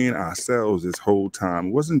freeing ourselves this whole time.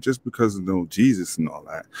 It wasn't just because of Jesus and all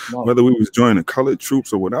that. No. Whether we was joining colored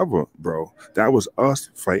troops or whatever, bro, that was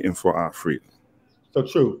us fighting for our freedom. So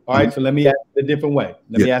true. All right. So let me ask it a different way.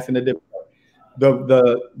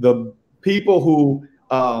 The people who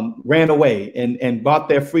ran away and bought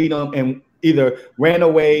their freedom and either ran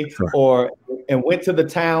away and went to the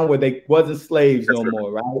town where they wasn't slaves no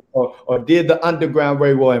more, right? Or did the Underground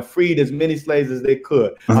Railroad and freed as many slaves as they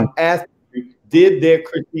could. I'm asking you, did their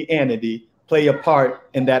Christianity play a part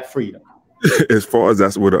in that freedom? As far as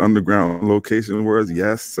that's where the underground location was,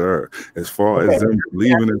 yes, sir. As far as them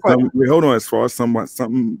leaving it, as far as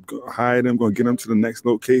something hide them, going to get them to the next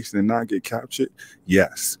location and not get captured,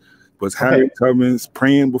 yes. Was Harriet Tubman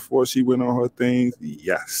praying before she went on her things?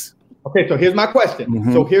 Yes. Okay, so here's my question.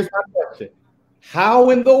 How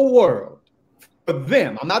in the world, for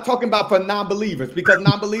them, I'm not talking about for non-believers, because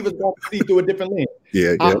non-believers won't see through a different lens.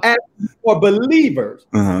 I'm asking for believers.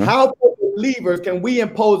 How for believers can we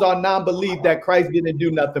impose our non-belief that Christ didn't do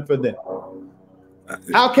nothing for them?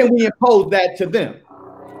 How can we impose that to them?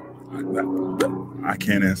 I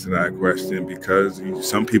can't answer that question, because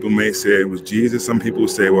some people may say it was Jesus. Some people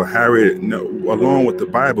say, well, Harriet, no, along with the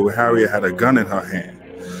Bible, Harriet had a gun in her hand.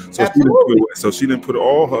 So she didn't put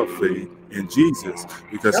all her faith in Jesus,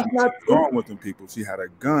 because she was going with them people. She had a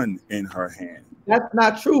gun in her hand. That's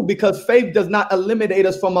not true, because faith does not eliminate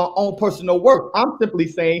us from our own personal work. I'm simply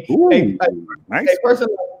saying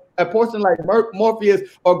a person like Morpheus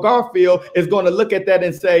or Garfield is going to look at that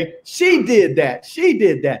and say, she did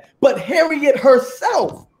that. But Harriet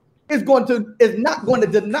herself is not going to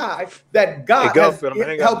deny that God has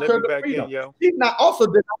helped her to freedom. She's not also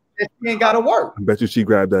denying that she ain't got to work. I bet you she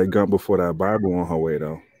grabbed that gun before that Bible on her way,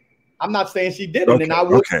 though. I'm not saying she didn't, and I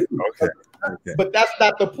would. Okay. But that's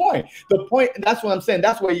not the point. The point, that's what I'm saying.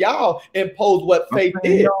 That's where y'all impose what faith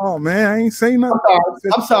is. Oh man, I ain't saying nothing.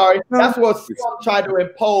 I'm sorry. That's what some try to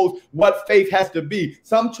impose what faith has to be.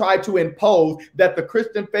 Some try to impose that the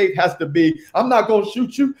Christian faith has to be, I'm not going to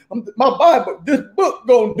shoot you. My Bible, this book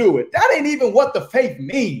going to do it. That ain't even what the faith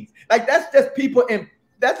means. Like, that's just people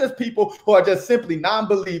That's just people who are just simply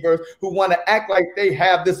non-believers who want to act like they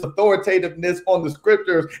have this authoritativeness on the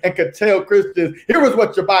scriptures and could tell Christians, here is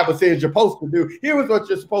what your Bible says you're supposed to do. Here is what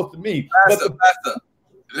you're supposed to mean. Pastor,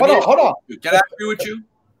 hold on. Can I agree with you?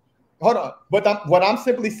 Hold on. But what I'm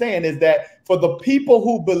simply saying is that for the people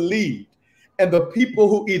who believed and the people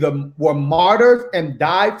who either were martyrs and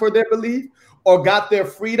died for their belief or got their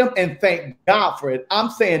freedom and thank God for it,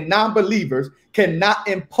 I'm saying non-believers cannot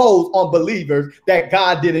impose on believers that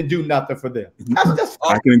God didn't do nothing for them. That's just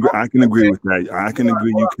I can agree with that. I can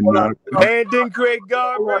agree you cannot. Man didn't create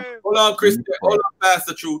God, man. Hold on, Christian. Hold on,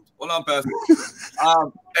 Pastor Truth. Hold on, Pastor.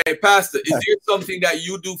 Hey, Pastor, is there something that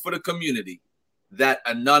you do for the community that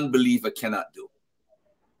a non-believer cannot do?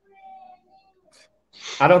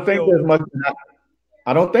 I don't think there's much.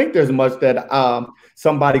 I don't think there's much that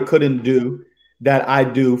somebody couldn't do that I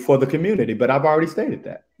do for the community, but I've already stated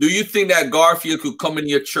that. Do you think that Garfield could come in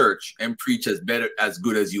your church and preach as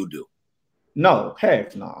good as you do? No,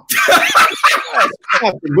 heck no.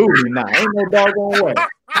 Absolutely not. Ain't no doggone way.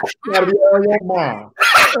 You gotta be on your mind.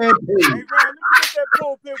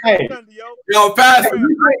 Hey, yo, Pastor.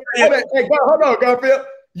 Hey, hold on, Garfield.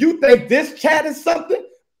 You think this chat is something?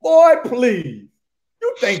 Boy, please.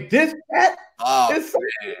 You think this chat is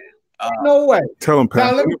something? No way. Tell them,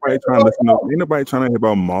 Pastor. Ain't nobody trying to hear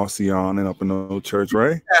about Marcion and up in no church,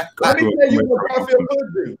 right? Let me tell you what Garfield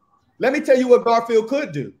could do. Let me tell you what Garfield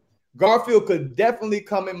could do. Garfield could definitely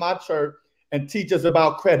come in my church and teach us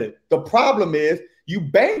about credit. The problem is you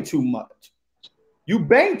bang too much. You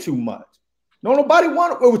bang too much. No, nobody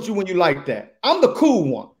want to work with you when you like that. I'm the cool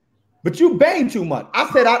one, but you bang too much. I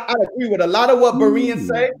said I agree with a lot of what Bereans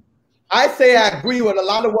say. I agree with a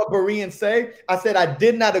lot of what Bereans say. I said I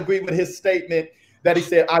did not agree with his statement that he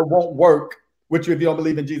said, I won't work with you if you don't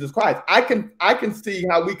believe in Jesus Christ. I can see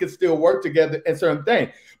how we can still work together in certain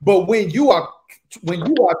things. But when you are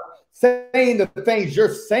saying the things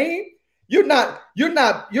you're saying, you're not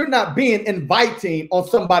being inviting on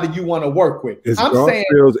somebody you want to work with. Is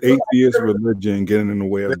Garfield's atheist religion getting in the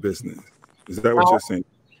way of business? Is that what you're saying?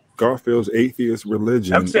 Garfield's atheist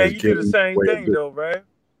religion. I'm saying you do the same thing though, right?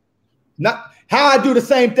 Not how I do the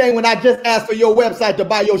same thing when I just asked for your website to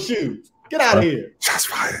buy your shoes. Get out of here.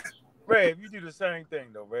 That's right. Rev, you do the same thing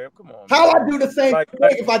though, Rev. Come on. How I do the same thing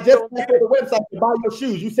if I just asked for the website to buy your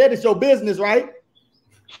shoes? You said it's your business, right?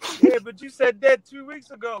 Yeah, but you said that 2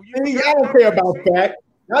 weeks ago. Y'all don't care about that.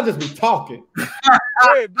 Y'all just be talking. Rev, do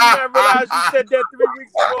you not realize you said that 3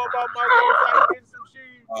 weeks ago about my website getting some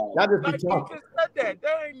shoes? Y'all just be talking. You just said that.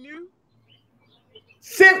 That ain't new.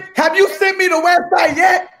 Have you sent me the website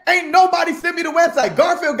yet? Ain't nobody sent me the website.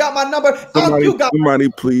 Garfield got my number. Somebody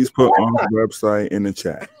please put on the website in the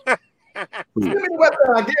chat. Send me the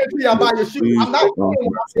website. I guarantee I'll buy your shoes. I'm not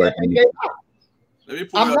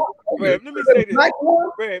Let me say this.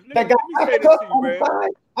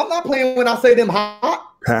 I'm not playing when I say them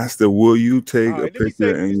hot. Pastor, will you take a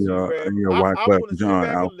picture in your Wyclef John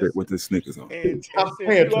outfit with the Snickers on? You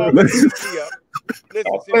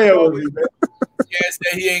can't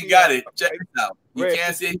say he ain't got it. Check it out. You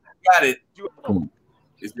can't say he got it.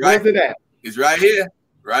 It's right. Where's it at? It's right here.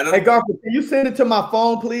 Right on. Hey, Garfield, can you send it to my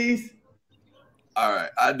phone, please? All right,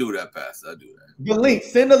 I do that, Pastor. I do that. The link.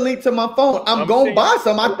 Send a link to my phone. I'm going to buy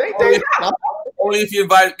some. I think they have. Only if you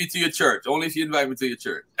invite me to your church. Only if you invite me to your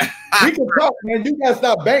church. We can talk, man. You gotta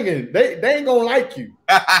stop banging. They ain't gonna like you.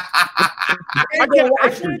 How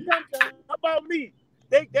about me?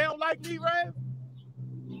 They don't like me, right?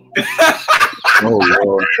 Oh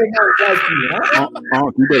Lord.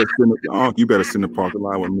 You better send the parking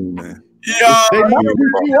lot with me, man. Yeah, they might beat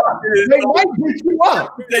you up. They might beat you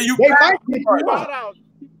up. They might beat you up.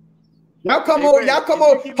 Y'all come over.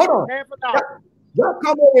 Hold on. Y'all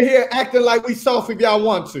come over here acting like we soft if y'all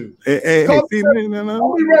want to. Hey, see, we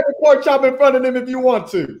ready to pork chop in front of them if you want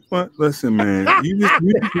to. But listen, man, you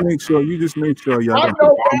just make sure y'all got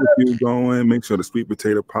the barbecue going. Make sure the sweet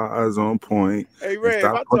potato pie is on point. Hey, Ray,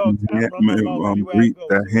 stop putting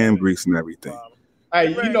that ham grease and everything. Hey,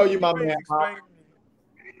 you know you my man.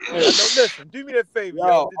 Hey, no, listen, do me that favor,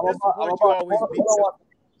 yo. This is what you always beat.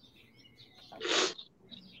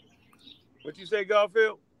 What you say,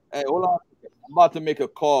 Garfield? Hey, hold on. I'm about to make a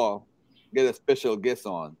call, get a special guest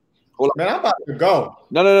on. Hold on. Man, I'm about to go.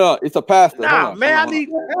 No. It's a pastor. Nah, man, I need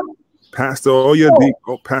Pastor. All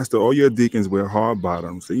your deacons wear hard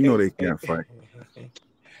bottoms, so you know they can't fight.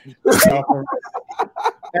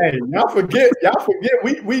 Hey, y'all forget.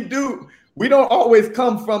 We don't always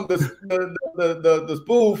come from the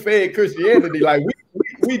spoon-fed Christianity. Like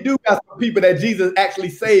we do got some people that Jesus actually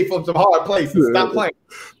saved from some hard places. Stop playing.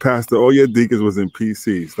 Pastor, all your deacons was in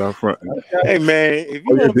PC. Stop fronting. Hey man, if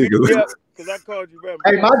you want to because I called you Reverend.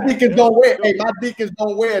 Hey, my deacons don't wear. Hey, my deacons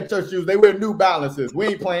don't wear church shoes. They wear New Balances. We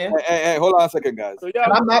ain't playing. Hey, hold on a second, guys. So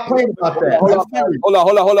And I'm not playing about that. Hold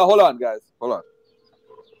on, guys. Hold on.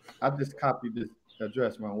 I just copied this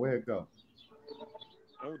address wrong. Where it go?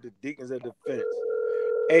 Oh, the deacons of defense.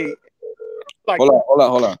 Hey, like, hold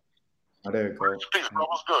on. Oh, there it goes.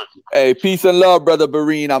 Hey, peace and love, brother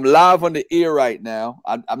Barine. I'm live on the air right now.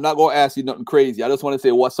 I'm not gonna ask you nothing crazy. I just want to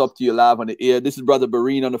say what's up to you live on the air. This is brother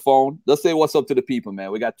Barine on the phone. Let's say what's up to the people,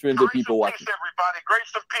 man. We got 300 people watching. Everybody,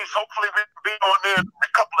 grace and peace. Hopefully, we can be on there in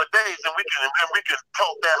a couple of days, and we can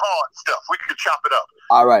talk that hard stuff. We can chop it up.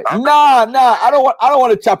 All right. Nah. I don't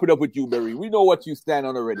want to chop it up with you, Barine. We know what you stand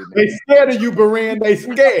on already, man. They scared of you, Berean. They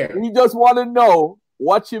scared. We just want to know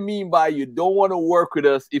what you mean by you don't want to work with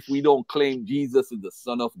us if we don't claim Jesus is the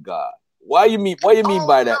Son of God. What you mean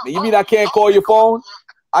by that, man? You mean I can't call your phone?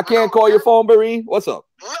 I can't call your phone, Barine? What's up?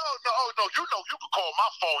 No. You know you can call my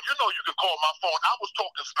phone. You can call my phone. I was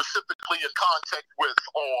talking specifically in context with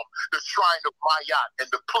the Shrine of Mayat and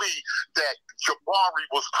the plea that Jabari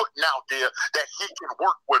was putting out there that he can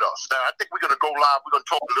work with us. Now, I think we're going to go live. We're going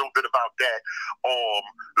to talk a little bit about that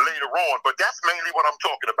later on, but that's mainly what I'm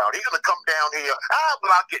talking about. He's going to come down here.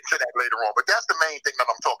 I'll get to that later on, but that's the main thing that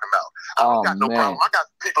I'm talking about. I don't got no problem. I got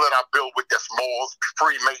people that I build with that's Moors,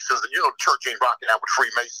 Freemasons, and the church ain't rocking out with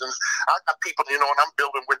Freemasons. I got people, and I'm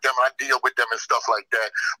building with them, and I deal with them and stuff like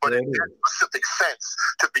that. But in that specific sense,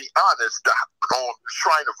 to be honest, the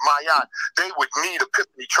Shrine of Mayat, they would need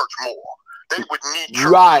Epiphany Church more. They would need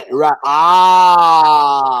church. Right. So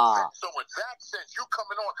in that sense, you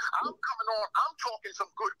coming on, I'm coming on, I'm talking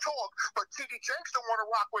some good talk, but T.D. Jakes don't want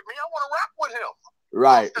to rock with me. I want to rock with him.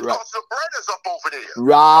 Right. Because the bread is up over there.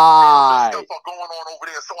 Right. Stuff are going on over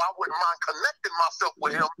there, so I wouldn't mind connecting myself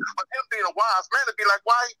with him. But him being a wise man to be like,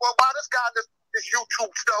 why this guy, this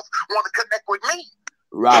YouTube stuff want to connect with me?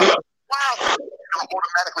 Right. Wow,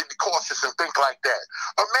 automatically be cautious and think like that.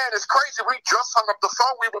 But man, it's crazy. We just hung up the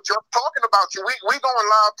phone. We were just talking about you. We going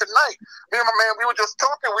live tonight. Me and my man, we were just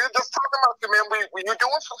talking. We were just talking about you, man. You're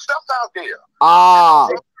doing some stuff out there.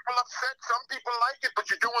 Some people upset, some people like it,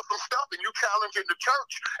 but you're doing some stuff and you challenging the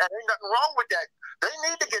church, and ain't nothing wrong with that. They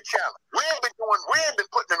need to get challenged. We ain't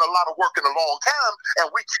been putting in a lot of work in a long time,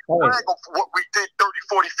 and we can't go for what we did 30,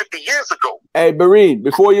 40, 50 years ago. Hey, Barine,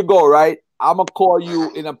 before you go, right? I'm gonna call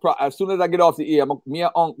you as soon as I get off the air. Me and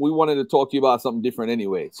Unc, we wanted to talk to you about something different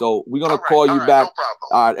anyway. So we're gonna call you back. No problem.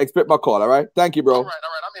 All right, expect my call. All right, thank you, bro. All right,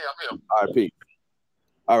 I'm here. All right, peace.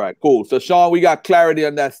 All right, cool. So Sean, we got clarity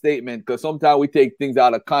on that statement because sometimes we take things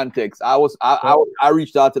out of context. I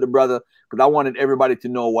reached out to the brother because I wanted everybody to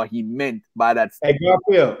know what he meant by that statement. Hey,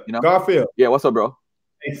 Garfield. Garfield. Yeah, what's up, bro?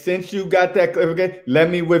 And since you got that clarification,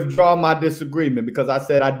 let me withdraw my disagreement because I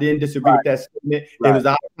said I didn't disagree with that statement. Right. It was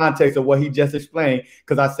out of context of what he just explained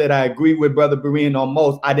because I said I agree with Brother Berean on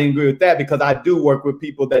most. I didn't agree with that because I do work with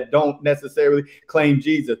people that don't necessarily claim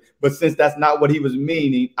Jesus. But since that's not what he was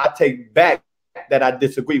meaning, I take back that I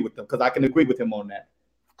disagree with him because I can agree with him on that.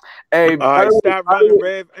 Hey, all right, stop running,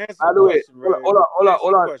 Rev. Answer the question, Rev. Hold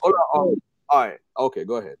on. All right, okay,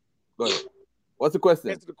 go ahead. What's the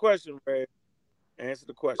question? Answer the question, Rev. Answer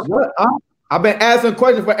the question. What? I've been asking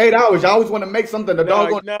questions for 8 hours. You always want to make something the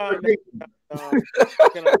doggone.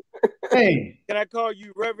 Can I call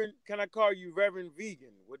you Reverend? Can I call you Reverend Vegan?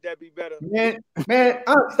 Would that be better? Man,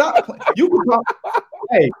 stop. You can talk.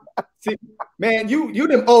 Hey, see, man, you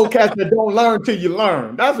them old cats that don't learn till you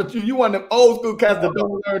learn. That's what you want them old school cats that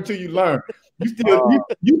don't learn till you learn. You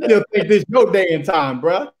still think this your day and time,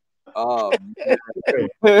 bro.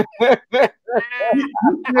 You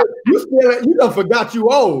done forgot you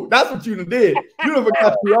old. That's what you done did. You done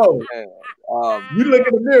forgot you old. You look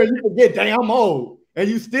in the mirror, you forget, dang, I'm old, and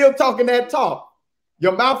you still talking that talk.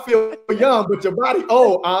 Your mouth feels young, but your body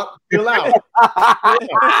old. Chill out.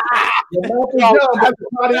 Your mouth is young, but your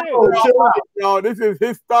body old. Chill out. No, this is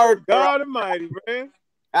historic. God Almighty, man.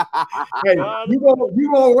 Hey, you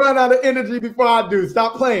gonna run out of energy before I do.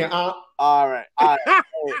 Stop playing, All right.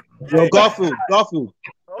 Yo, Garfield. Hold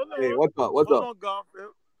on. Hey, what's up? Hold on,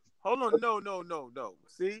 Garfield. Hold on. No.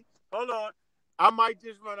 See? Hold on. I might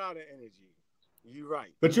just run out of energy. You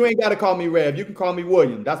right. But you ain't got to call me Rev. You can call me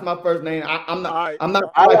William. That's my first name. I'm not. Right. I'm not.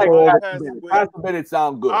 I like Pastor Bennett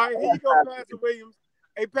sound good. All right, here you go, Pastor Williams.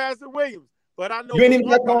 Hey, Pastor Williams. But I know you ain't even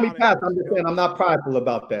got to call me Pastor. I'm just saying I'm not prideful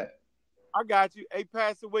about that. I got you. Hey,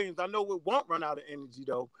 Pastor Williams, I know it won't run out of energy,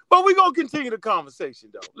 though. But we're going to continue the conversation,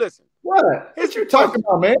 though. Listen. What you talking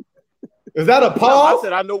about, man? Is that a pause? No, I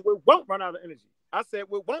said I know it won't run out of energy. I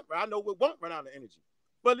know it won't run out of energy.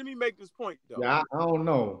 But let me make this point, though. Yeah, I don't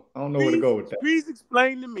know. I don't know where to go with that. Please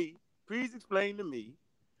explain to me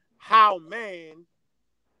how man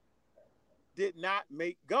did not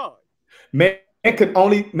make God. Man can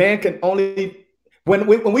only when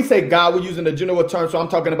we say God, we're using the general term. So I'm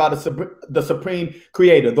talking about the supreme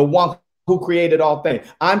creator, the one who created all things.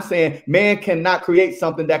 I'm saying man cannot create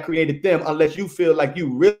something that created them unless you feel like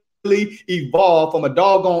you really evolved from a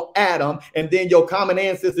doggone atom and then your common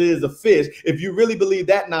ancestor is a fish. If you really believe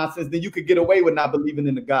that nonsense, then you could get away with not believing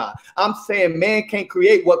in the God. I'm saying man can't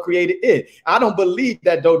create what created it. I don't believe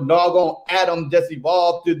that the doggone atom just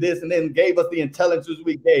evolved to this and then gave us the intelligence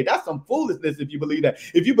we gave. That's some foolishness if you believe that.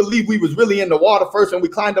 If you believe we was really in the water first and we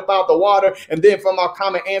climbed up out the water and then from our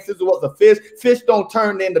common ancestor was a fish, fish don't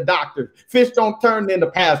turn into doctors. Fish don't turn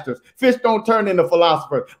into pastors. Fish don't turn into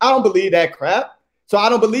philosophers. I don't believe that crap. So I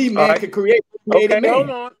don't believe man can create man. Hold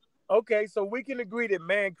on. Okay, so we can agree that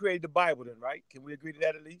man created the Bible then, right? Can we agree to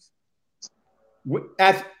that at least?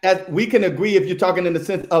 As we can agree if you're talking in the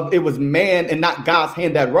sense of it was man and not God's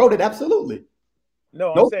hand that wrote it, absolutely.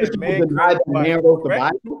 No, I'm saying man created wrote the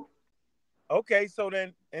Bible. Okay, so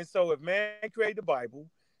if man created the Bible,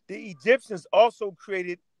 the Egyptians also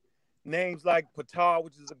created names like Ptah,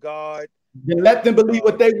 which is a god. Then let them believe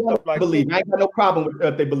what they want to believe. I ain't got no problem with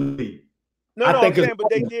what they believe. I'm saying, but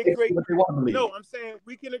they did create. No, I'm saying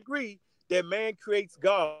we can agree that man creates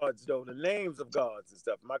gods, though, the names of gods and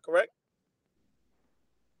stuff. Am I correct?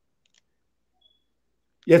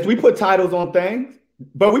 Yes, we put titles on things,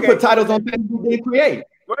 but we put titles on things we didn't create.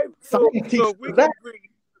 Right. So we can agree.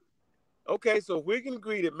 Okay, so we can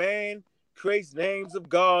agree that man creates names of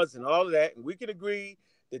gods and all of that, and we can agree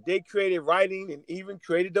that they created writing and even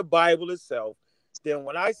created the Bible itself. Then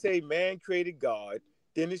when I say man created God,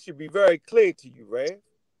 then it should be very clear to you, right?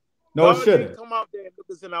 No, it shouldn't. Come out there and look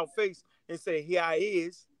us in our face and say, "Here I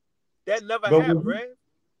is." That never happened, right?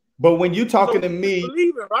 But when you talking to me,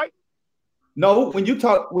 believe it, right? No,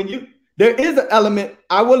 there is an element.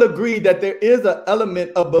 I will agree that there is an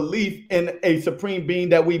element of belief in a supreme being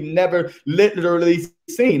that we've never literally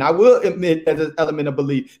seen. I will admit there's an element of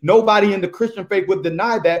belief. Nobody in the Christian faith would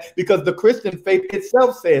deny that because the Christian faith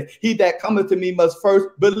itself says, "He that cometh to me must first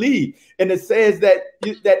believe." And it says that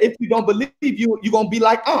if you don't believe, you're going to be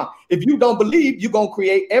like, if you don't believe, you're going to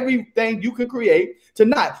create everything you can create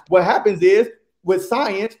tonight. What happens is with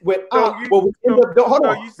science, hold on.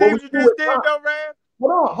 You see what you just did, though, Rav?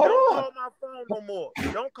 Hold on. Don't call my phone no more.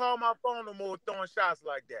 Don't call my phone no more throwing shots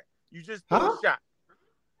like that. You just threw a shot.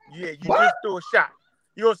 Yeah, you just threw a shot.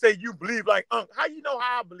 You don't say you believe like Unc. How you know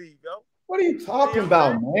how I believe, yo? What are you talking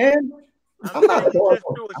about, man? I'm not you just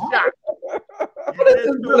threw a shot. You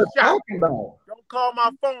just threw a shot. Don't call my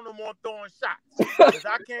phone no more throwing shots. Because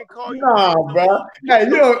I can't call you. Nah, bro. Hey,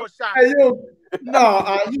 you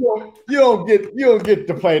don't get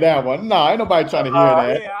to play that one. No, ain't nobody trying to hear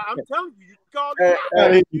that. Yeah, I'm telling you, you called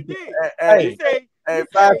me. You did. You say you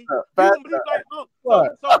don't believe like Unc.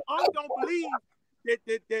 So Unc don't believe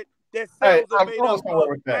that cells are made up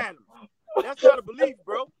of atoms. That's not a belief,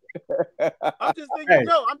 bro. I'm just thinking,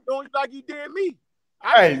 I'm doing like you did me.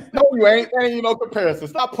 No, you ain't. Ain't no comparison.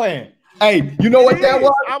 Stop playing. Hey, you know what that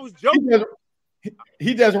was? I was joking.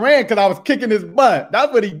 He just ran because I was kicking his butt.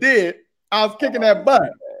 That's what he did. I was kicking that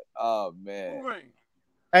butt. Oh man.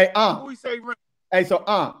 Hey, Who we say ran? Hey, so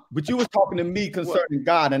but you was talking to me concerning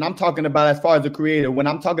God, and I'm talking about as far as the creator. When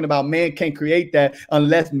I'm talking about man can't create that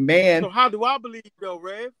unless man. So how do I believe though,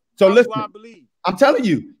 Rev? So how listen, do I believe? I'm telling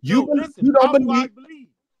you, you don't believe.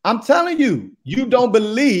 I'm telling you, you don't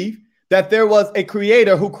believe that there was a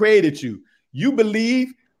creator who created you. You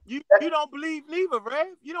believe. You don't believe neither, Rev.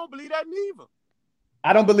 You don't believe that neither.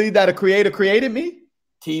 I don't believe that a creator created me.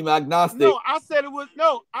 Team agnostic. No, I said it was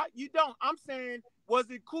you don't. I'm saying, was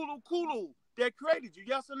it Kulu that created you?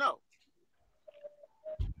 Yes or no?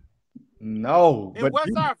 No. In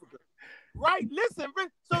West Africa. Right? Listen,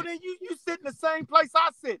 so then you sit in the same place I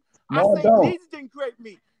sit. No, I say Jesus didn't create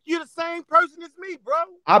me. You're the same person as me, bro.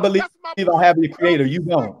 I believe I have a creator. You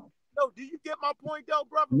don't. No, do you get my point though,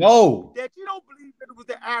 brother? No. That you don't believe that it was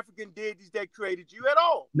the African deities that created you at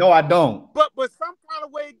all. No, I don't. But some kind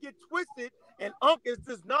of way it get twisted, and Unc is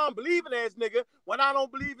this non-believing ass nigga when I don't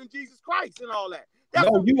believe in Jesus Christ and all that.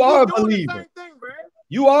 No, you are a believer. Same thing, bro.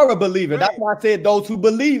 You are a believer. That's why I said those who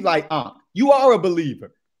believe like Unc. You are a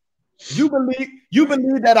believer. You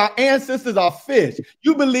believe that our ancestors are fish.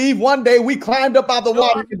 You believe one day we climbed up out the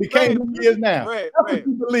water and became who he is now. That's what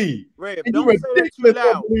you believe. Rev, don't say that too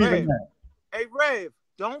loud. Hey, Rev,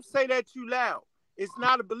 don't say that too loud. It's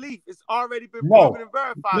not a belief. It's already been proven and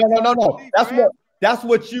verified. No. That's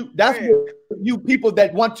what you people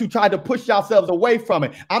that want to try to push yourselves away from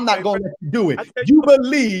it. I'm not going to let you do it. You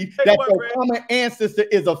believe that your common ancestor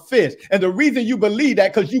is a fish. And the reason you believe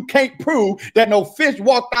that because you can't prove that no fish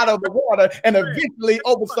walked out of the water and eventually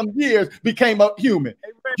over some years became a human.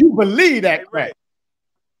 You believe that crap.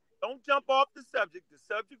 Don't jump off the subject. The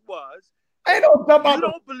subject was ain't no jump off. You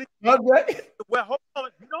don't believe well, hold on.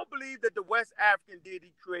 You don't believe that the West African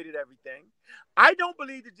deity created everything. I don't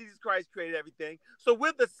believe that Jesus Christ created everything. So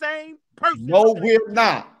we're the same person. No, we're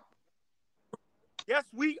not. Yes,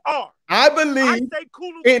 we are. I believe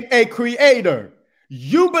in a creator.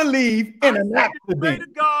 You believe in an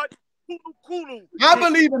accident. God, Kulu. I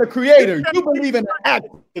believe in a creator. You believe in an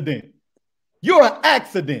accident. You're an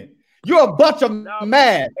accident. You're a bunch of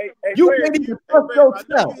mad. You can't even trust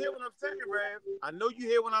yourself. I know you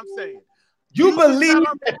hear what I'm saying. You believe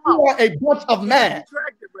that you are a bunch of mad.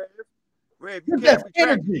 Rev, you can't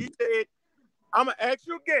retract it. You said, I'm going to ask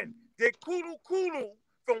you again. Did Kulu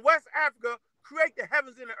from West Africa create the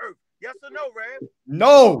heavens and the earth? Yes or no, Rev?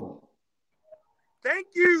 No. Thank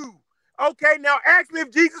you. Okay, now ask me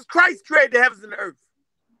if Jesus Christ created the heavens and the earth.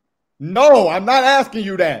 No, I'm not asking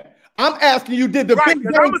you that. I'm asking you, did the Big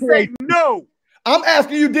Bang create you? No. I'm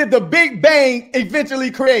asking you, did the Big Bang eventually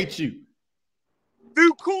create you?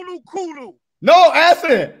 Through Kulu. No, answer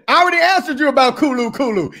it. I already answered you about Kulu.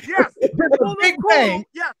 Yes. Did the Big Bang?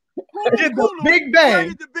 Yes. Did the Big Bang?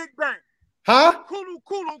 Created the Big Bang. Huh? Kulu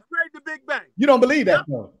created the Big Bang. You don't believe that,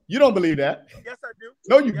 though. You don't believe that. Yes, I do.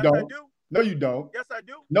 No, you yes, don't. I do. No, you don't. Yes, I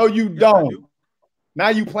do. No, you yes, don't. Do. Now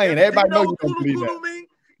you playing. Everybody knows you don't believe that. Mean?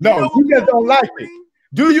 No, you just don't like it.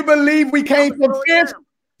 Do you believe we came from fish?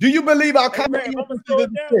 Do you believe our common ancestors is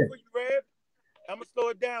fish? I'm gonna slow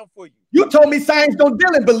it down for you. You told me science don't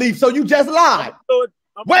deal in belief, so you just lied.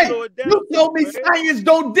 Wait, you told me science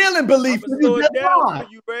don't deal in belief, so you just lied.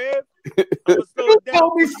 You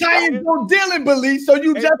told me science don't deal in belief, so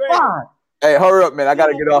you just lied. Hey, hurry up, man. I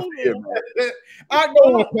gotta get off here, man. I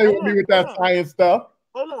don't want to play with me with that science stuff.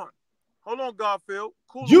 Hold on, Garfield.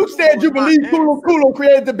 You said you believe Kulu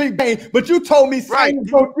created the Big Bang, but you told me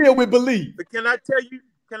science don't deal with belief. But can I tell you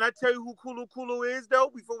who Kulu is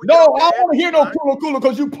though? Before we no, I don't want to hear no Kulu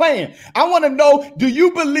because you playing. I want to know, do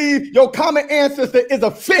you believe your common ancestor is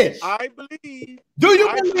a fish? I believe. Do you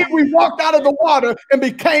believe we walked out of the water and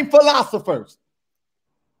became philosophers?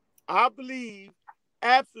 I believe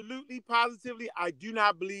absolutely, positively. I do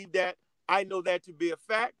not believe that. I know that to be a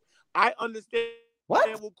fact. I understand what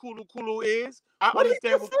Kulu is. I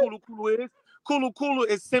understand what Kulu is. Kulu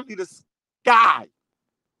is simply the sky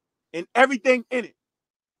and everything in it.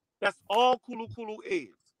 That's all Kulu is.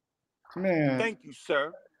 Man. Thank you,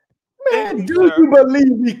 sir. Man, do you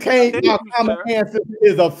believe we came our common ancestor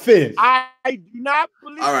is a fish? I do not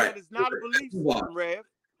believe that. It's not a belief system, Rev.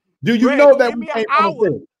 Do you know that we came from a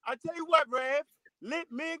fish? I tell you what, Rev. Let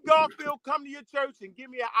me and Garfield come to your church and give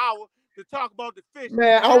me an hour to talk about the fish.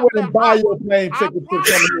 Man, I wouldn't buy your plane ticket to come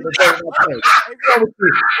here to take my place. I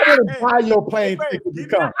wouldn't buy your plane ticket to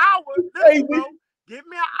come. Give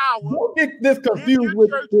me an hour. Don't get this confused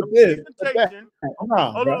with this.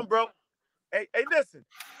 Hold on, bro. Hey, listen.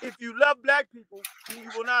 If you love black people, you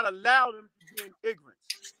will not allow them to be in ignorance.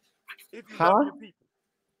 If you love your people.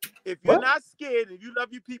 If you're not scared and you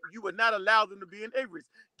love your people, you would not allow them to be in ignorance.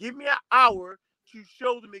 Give me an hour to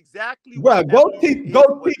show them exactly what. Go teach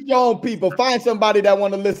your own people. Find somebody that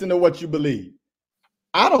want to listen to what you believe.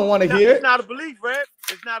 I don't want to hear it. It's not a belief, Rev.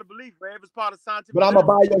 It's not a belief, Rev. It's part of scientific. But I'm gonna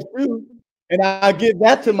buy your shoes, and I give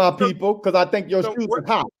that to my people because I think your shoes are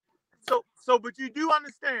hot. But you do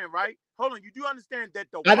understand, right? Hold on, you do understand that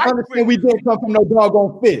I understand we didn't come from no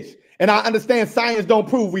doggone fish, and I understand science don't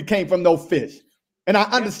prove we came from no fish. And I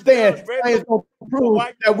understand science don't prove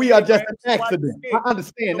that we are just an accident. I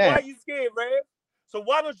understand that. Why are you scared, Rev? So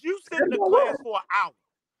why don't you sit in the class for an hour?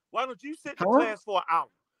 Why don't you sit in the class for an hour?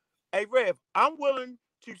 Hey, Rev, I'm willing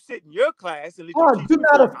to sit in your class and let you teach you're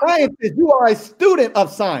not a scientist. You are a student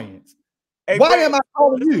of science. Hey, why Rev, am I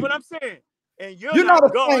calling you? What I'm saying. And you're not a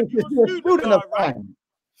God, scientist. You're a student of science.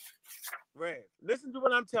 Rev, listen to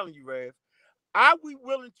what I'm telling you, Rev. Are we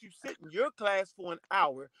willing to sit in your class for an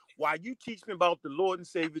hour while you teach me about the Lord and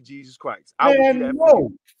Savior Jesus Christ? No.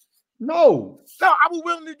 Are we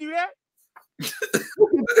willing to do that?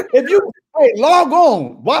 If you log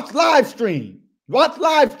on, watch live stream. You want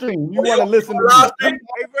to listen to me?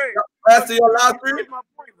 That's your live stream?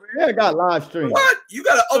 Yeah, I got live stream. What? You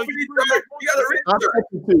got to open your church. You got a real church.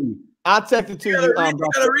 I'll text it to you. You got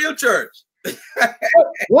a real church.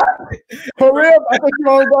 What? For real? That's what you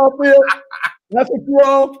on, Garfield? That's what you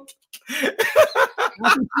on?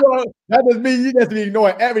 That just means you just be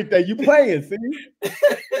ignoring everything. You playing, see?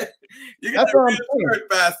 You got a real church,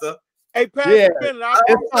 Pastor. Hey, Pastor Bennett, I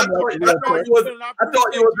thought you was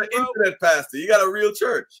an internet pastor. You got a real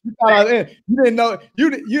church. You didn't know. You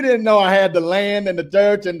didn't know I had the land and the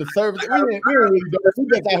church and the service. We didn't really know. We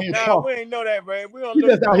just out here talking. We ain't know that, man. We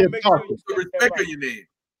just out here talking. Respect on your name.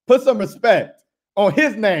 Put some respect on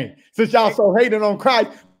His name. Since y'all so hating on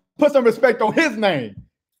Christ, put some respect on His name.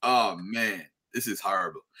 Oh man, this is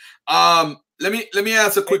horrible. Let me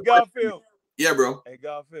ask a quick question. Yeah, bro. Hey,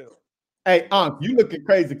 Garfield. Hey, you looking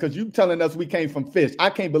crazy because you telling us we came from fish.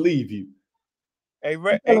 I can't believe you. Hey,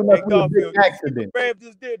 Garfield. Rev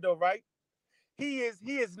just did though, right? He is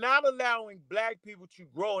not allowing black people to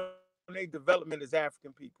grow in their development as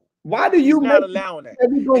African people. Why do you not allowing that?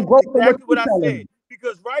 Exactly what I said.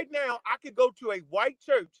 Because right now I could go to a white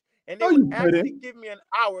church and they would actually give me an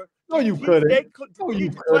hour. No, you couldn't.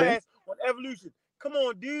 Teach class on evolution. Come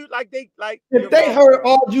on, dude. If they heard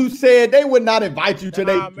all you said, they would not invite you to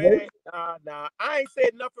their church. Nah. I ain't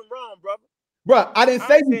said nothing wrong, brother. Bro, I didn't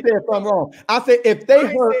say you said something wrong. I said if they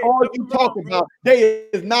heard all you talk about, they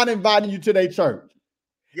is not inviting you to their church.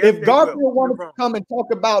 Yes, if Garfield wanted to come and talk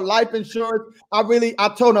about life insurance, I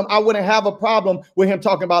told him I wouldn't have a problem with him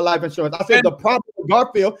talking about life insurance. I said the problem with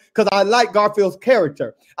Garfield, because I like Garfield's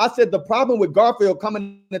character. I said the problem with Garfield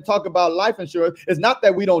coming to talk about life insurance is not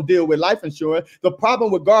that we don't deal with life insurance. The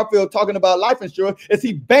problem with Garfield talking about life insurance is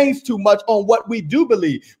he bangs too much on what we do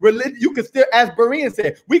believe. You can still, as Berean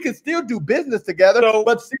said, we can still do business together,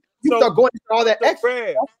 but you start going into all that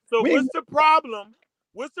extra. So what's the problem?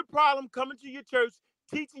 What's the problem coming to your church?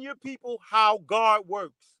 Teaching your people how God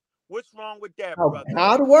works. What's wrong with that, brother?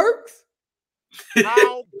 How God works?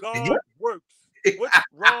 How God works. What's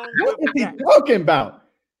wrong with that? What is he talking about?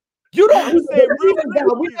 You don't believe in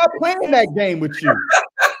God. We're not playing that game with you.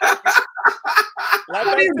 Like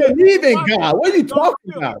I didn't believe in God. What are you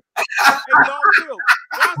talking about?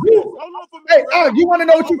 Hey, you want to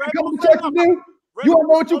know what you can come to church and do? You want to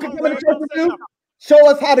know what you can come to church and do?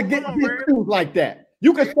 Show us how to get shoes like that.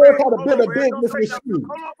 You can show us how to build a business with shoes. Hold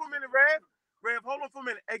on for a minute, Rev. Rev, hold on for a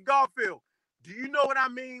minute. Hey, Garfield, do you know what I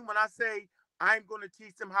mean when I say I'm going to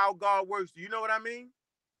teach them how God works? Do you know what I mean?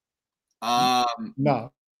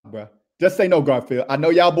 No, bro. Just say no, Garfield. I know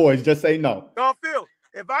y'all boys. Just say no. Garfield,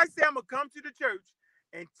 if I say I'm going to come to the church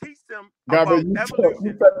and teach them Garfield, about evolution,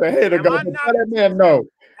 you the head of God. Let that man know.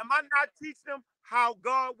 Am I not teaching them how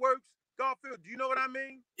God works? Garfield, do you know what I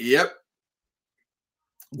mean? Yep.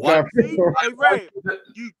 What? See? Hey, Rev,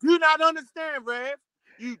 you do not understand, Rev.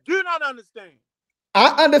 You do not understand.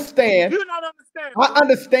 I understand. You do not understand. I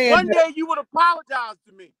understand. One day you would apologize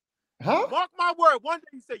to me. Huh? Mark my word. One day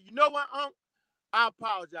you say, you know what, I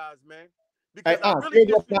apologize, man. Because here's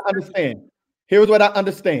what I understand. Here's what I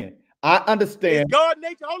understand. I understand. Is God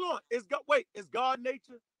nature? Hold on. Is God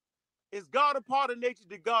nature? Is God a part of nature?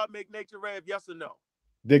 Did God make nature, Rev? Yes or no?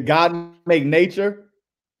 Did God make nature?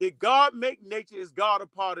 Did God make nature? Is God a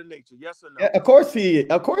part of nature? Yes or no? Yeah, of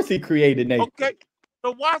course he created nature. Okay.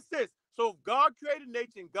 So watch this. So if God created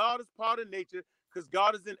nature and God is part of nature, because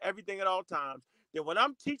God is in everything at all times, then when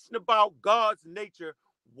I'm teaching about God's nature,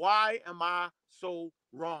 why am I so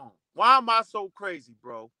wrong? Why am I so crazy,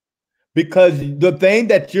 bro? Because the thing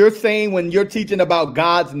that you're saying when you're teaching about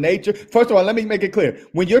God's nature, first of all, let me make it clear.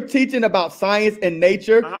 When you're teaching about science and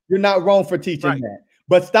nature, you're not wrong for teaching that.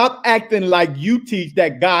 But stop acting like you teach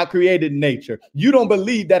that God created nature. You don't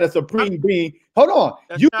believe that a supreme being. Hold on.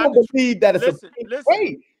 You don't believe that a supreme.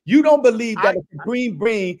 Wait. You don't believe that a supreme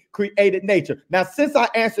being created nature. Now, since I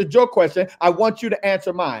answered your question, I want you to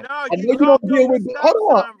answer mine. I know you don't deal with.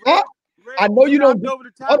 Hold on. I know you don't. Wait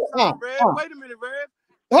a minute, Rev.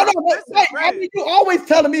 Hold on. Wait. Why are you always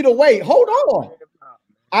telling me to wait? Hold on.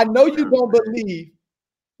 I know you don't believe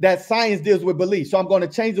that science deals with belief, so I'm going to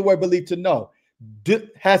change the word belief to know.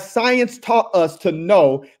 Has science taught us to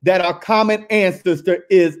know that our common ancestor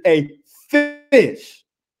is a fish?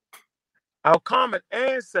 Our common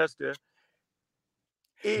ancestor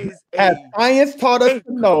is Has science taught us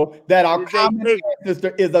to know that our common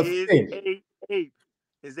ancestor is a fish?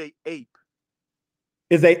 Is a ape.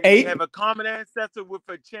 Is a ape? We have a common ancestor with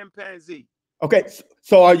a chimpanzee. Okay,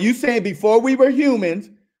 so are you saying before we were humans,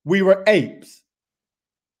 we were apes?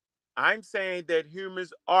 I'm saying that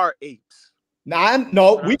humans are apes.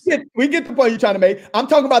 No, we get the point you're trying to make. I'm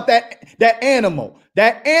talking about that animal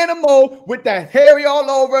with that hairy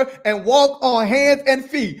all over and walk on hands and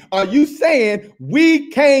feet. Are you saying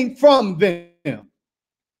we came from them?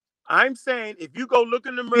 I'm saying if you go look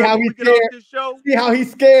in the mirror, we get off this show. See how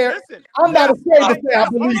he's scared? Listen, I'm not afraid to say I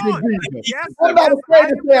believe in Jesus. I'm not afraid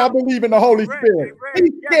to say I believe in the Holy Spirit.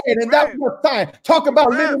 He's scared, and that's what science. Talk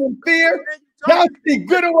about living in fear. Y'all see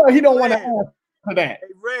good and well he don't want to answer that.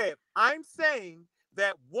 Hey, Rev, I'm saying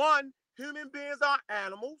that one, human beings are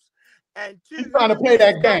animals, and two, he's trying to play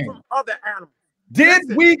that game from other animals.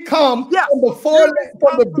 Did we come from the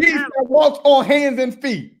from the beast that walks on hands and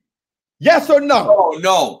feet? Yes or no?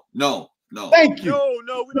 No. Thank you.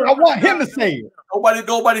 No. I want him to say it.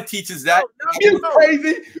 Nobody teaches that. You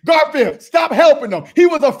crazy, Garfield? Stop helping him. He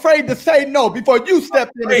was afraid to say no before you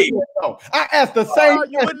stepped in. And said no. I asked the same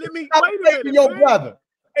question. Stop taking your brother.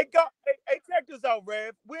 Hey, check this out,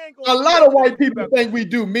 Rev. We ain't gonna. A lot of white people think we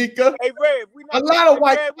do, Mika. Hey, Rev, a lot of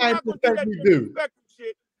white people think we do.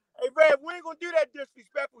 Shit. Hey, Rev, we ain't gonna do that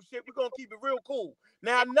disrespectful shit. We're gonna keep it real cool.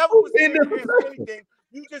 Now, I never was saying anything.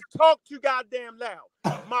 You just talk too goddamn loud.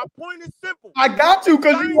 My point is simple. I got to,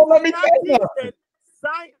 because you won't let me say nothing.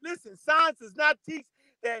 Listen, science does not teach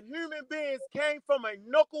that human beings came from a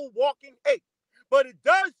knuckle-walking ape, but it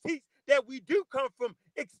does teach that we do come from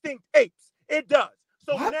extinct apes. It does.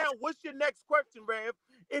 So now, what's your next question, Rev?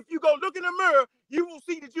 If you go look in the mirror, you will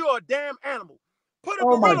see that you are a damn animal. Put a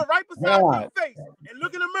gorilla right beside your face and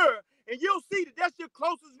look in the mirror, and you'll see that that's your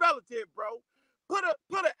closest relative, bro. Put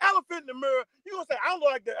an elephant in the mirror. You're going to say, I don't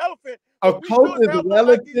look like the elephant. A closest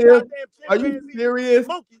relative? Are you serious?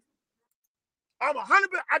 Monkeys. I'm 100%.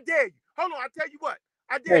 I dare you. Hold on. I tell you what.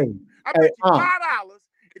 I dare you. I bet you $5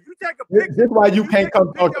 if you take a picture. This is why you can't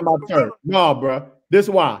come talk to my church. No, bro. This is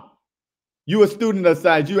why. You a student of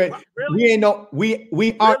science. You ain't. Really? We ain't no.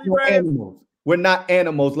 We aren't no animals. We're not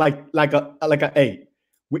animals like an ape. Ape.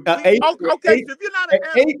 Okay. So if you're not an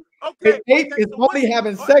animal, an ape is only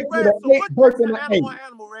having sex with an ape versus an ape.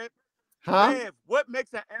 Huh? Rev, what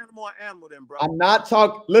makes an animal then, bro? I'm not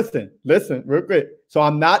talking. Listen, real quick. So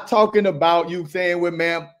I'm not talking about you saying with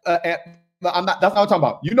man. I'm not. That's not what I'm talking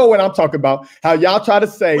about. You know what I'm talking about? How y'all try to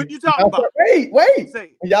say? What you talking about? Wait.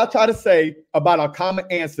 Y'all try to say about our common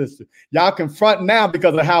ancestor. Y'all confront now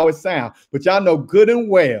because of how it sounds, but y'all know good and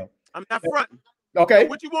well. I'm not fronting. Okay.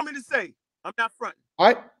 What you want me to say? I'm not fronting. All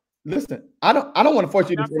right. Listen, I don't want to force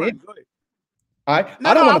you to say it. All right.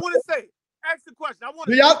 No, I want to say. Ask the question. I want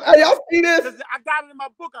to. Y'all see this? I got it in my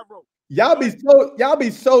book I wrote. Y'all be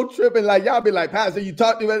so tripping, like y'all be like, Pastor, you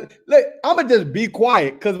talk to me. Look, I'ma just be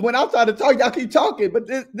quiet because when I try to talk, y'all keep talking. But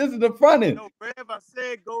this is the front end. No, Rev, I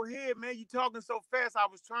said go ahead, man. You talking so fast. I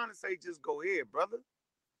was trying to say just go ahead, brother.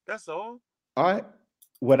 That's all. All right.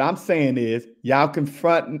 What I'm saying is y'all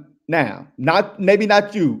confront now. Maybe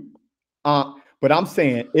not you, but I'm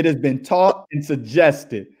saying it has been taught and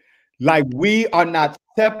suggested like we are not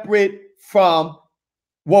separate from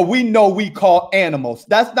what we know we call animals.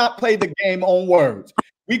 That's not play the game on words.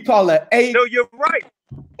 We call it ape. No, you're right,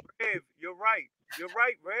 Rev. You're right. You're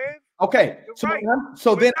right, Rev. Okay.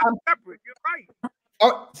 So then I'm separate. You're right.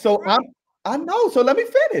 I know. So let me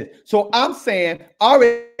finish. So I'm saying our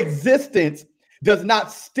existence does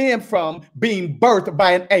not stem from being birthed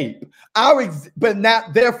by an ape.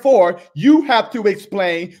 Therefore, you have to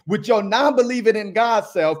explain with your non-believing in God's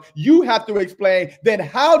self, you have to explain then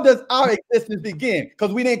how does our existence begin?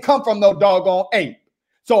 Because we didn't come from no doggone ape.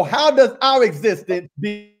 So how does our existence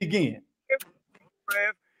begin?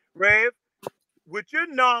 Rev, with your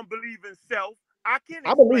non-believing self, I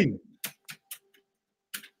believe.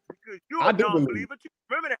 Because you're a non-believer too.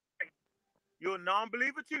 Remember that. You're a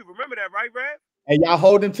non-believer too. Remember that, right, Rev? And y'all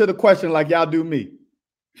holding to the question like y'all do me.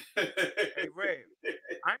 Hey, Rev,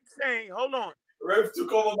 I'm saying, hold on. Rev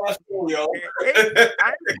took over my school, yo.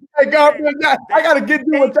 Hey, Garfield, I got to get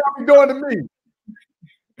through what y'all be doing to me.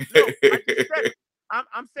 No, like you said,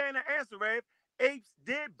 I'm saying the answer, Rev. Apes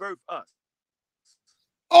did birth us.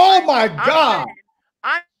 Oh, my God.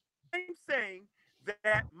 I'm saying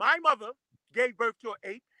that my mother gave birth to an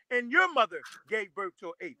ape and your mother gave birth to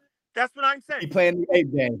an ape. That's what I'm saying. He playing the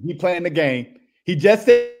ape game. He playing the game. He just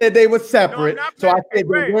said they were separate. No, so I said,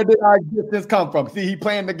 where did our existence come from? See, he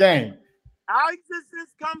playing the game. Our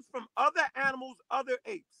existence comes from other animals, other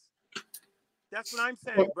apes. That's what I'm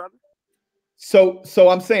saying, brother. So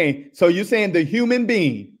I'm saying, so you're saying the human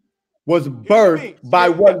being was birthed by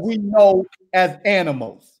what we know as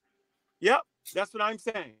animals. Yep, that's what I'm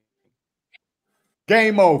saying.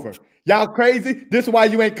 Game over. Y'all crazy? This is why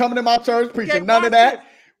you ain't coming to my church preaching none of that.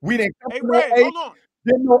 We didn't come to no ape.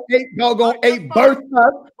 Didn't no ape doggone ape birth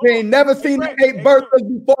us. We ain't never seen an ape birth us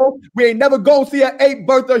before. We ain't never gonna see an ape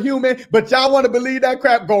birth a human, but y'all want to believe that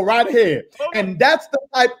crap, go right ahead. And that's the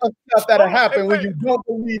type of stuff that'll happen when you don't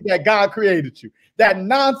believe that God created you. That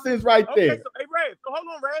nonsense right there. So, hey, Rev, so hold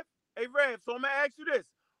on, Rev. Hey, Rev, so I'm gonna ask you this.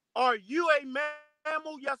 Are you a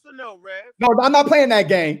mammal, yes or no, Rev? No, I'm not playing that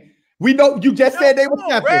game. We know you just said they were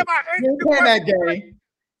separate. Rev, I answered you ain't playing that game.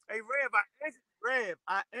 Hey, Rev,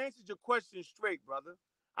 I answered your question straight, brother.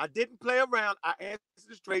 I didn't play around. I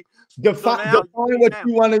answered straight. Define what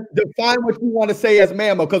you want to say as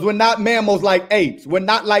mammal, because we're not mammals like apes. We're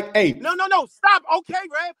not like apes. No. Stop. Okay,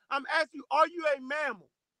 Rev. I'm asking you, are you a mammal?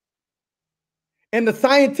 In the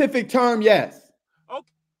scientific term, yes.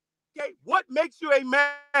 Okay. What makes you a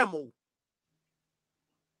mammal?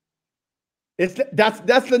 That's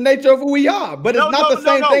the nature of who we are, but it's not the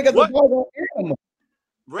same thing as a dog animal.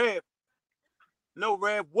 Rev. No,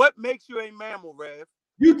 Rev. What makes you a mammal, Rev?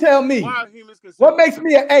 You tell me. Why are humans considered? What makes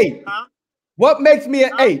me an ape? Huh? What makes me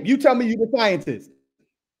an ape? You tell me. You the scientist.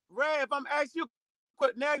 Rev, I'm asking you.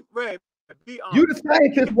 Now, Rev, be honest. You the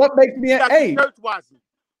scientist. What makes me an ape? Church watching.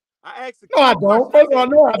 I asked. No, I don't. First of all,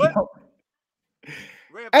 no, I don't.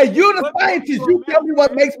 Rev, hey, you the scientist. You tell me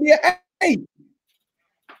what makes me an ape.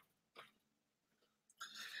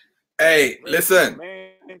 Hey, listen.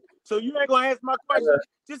 Man. So you ain't gonna answer my question.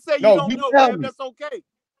 Just say you don't know, Rev. That's okay.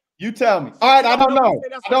 You tell me. All right, I don't know.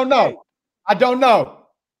 I don't know.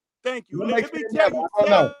 Thank you. Let me tell you.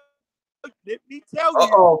 Let me tell you.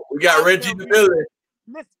 Uh-oh, we got Reggie in the building.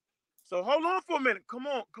 Listen. So hold on for a minute. Come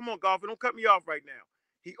on, Golfer. Don't cut me off right now.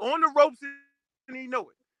 He on the ropes and he know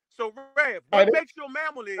it. So, Rev, what makes you a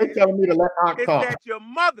mammal is that your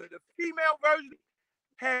mother, the female version,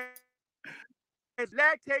 has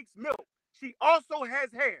lactates milk. She also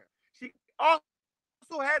has hair. She also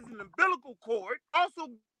has an umbilical cord. Also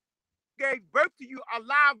gave birth to you, a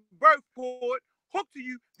live birth cord hooked to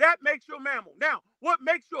you. That makes you a mammal. Now, what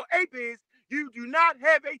makes you an ape is you do not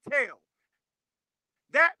have a tail.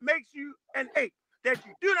 That makes you an ape. That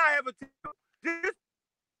you do not have a tail. This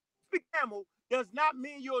big mammal does not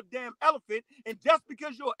mean you're a damn elephant, and just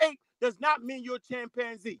because you're an ape does not mean you're a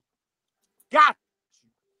chimpanzee. Got you.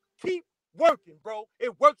 Keep working, bro.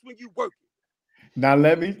 It works when you work it. Now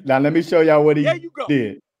let me show y'all what he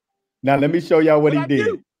did. Now let me show y'all what he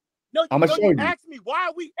did. No, I'm gonna show you. Ask me why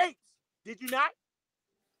are we apes? Did you not?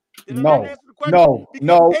 No.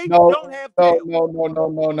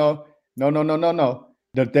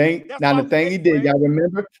 The thing he did,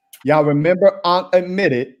 y'all remember Ankh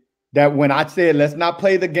admitted that when I said let's not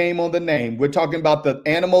play the game on the name, we're talking about the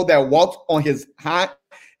animal that walks on his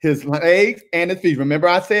legs and his feet. Remember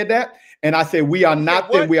I said that? And I said we are not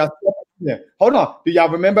there, we are separate. Yeah. Hold on. Do y'all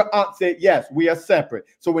remember Ankh said yes, we are separate.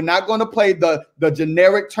 So we're not going to play the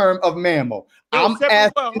generic term of mammal. Hold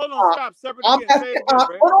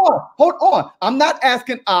on. I'm not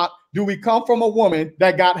asking Ankh, do we come from a woman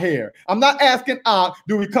that got hair? I'm not asking Ankh,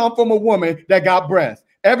 do we come from a woman that got breasts?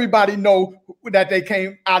 Everybody know that they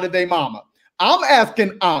came out of their mama. I'm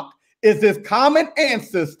asking Ankh, is this common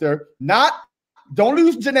ancestor, don't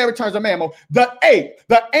use generic terms of mammal, the ape,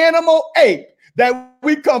 the animal ape that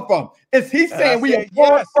we come from? Is he saying we are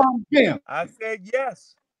born from him? I said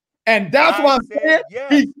yes. And that's why I'm saying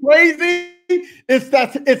he's crazy.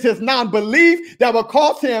 It's his non-belief that will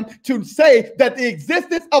cause him to say that the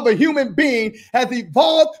existence of a human being has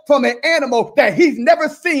evolved from an animal that he's never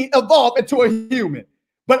seen evolve into a human.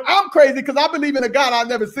 But I'm crazy because I believe in a God I've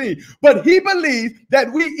never seen. But he believes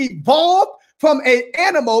that we evolved from an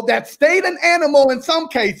animal that stayed an animal in some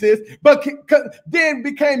cases, but then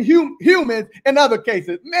became humans in other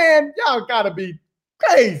cases. Man, y'all gotta be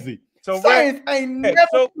crazy. So science ain't never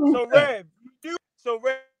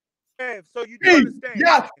Rev, so you do understand.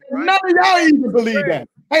 Yeah, right? None of y'all even believe that.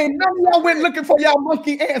 Ain't none of y'all went looking for y'all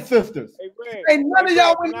monkey ancestors. Ain't none of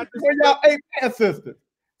y'all went looking for y'all ape ancestors.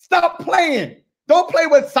 Stop playing. Don't play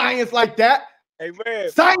with science like that. Hey,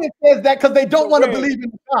 Rev. Science says that because they don't want to believe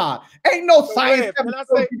in God. Ain't no science. Rev,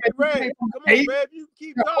 Rev, come on, Rev, you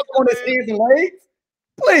keep talking on his hands and legs.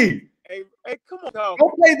 Please. Hey, come on,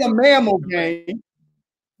 don't play the mammal game.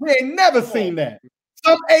 We ain't never seen that.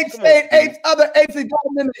 Some apes stayed apes, other apes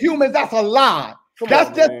evolved into humans. That's a lie.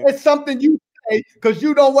 It's something you say because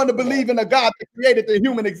you don't want to believe in a God that created the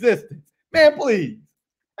human existence. Man, please.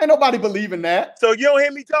 Ain't nobody believing that. So you don't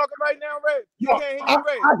hear me talking right now, Ray?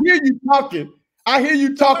 I hear you talking. I hear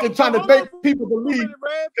you talking, trying to make people believe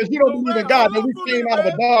because you don't believe in God that we came out of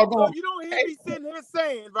a dog. So you don't hear me sitting here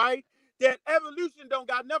saying, right, that evolution don't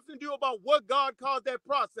got nothing to do about what God calls that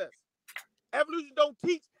process. Evolution don't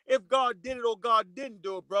teach if God did it or God didn't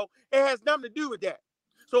do it, bro. It has nothing to do with that.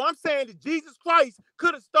 So I'm saying that Jesus Christ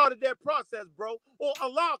could have started that process, bro. Or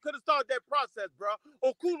Allah could have started that process, bro.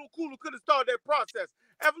 Or Kulu could have started that process.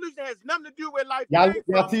 Evolution has nothing to do with life. Y'all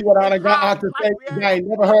see what I got to say? Y'all ain't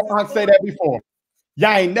never heard Ankh say that before.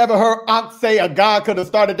 Y'all ain't never heard Ankh say a God could have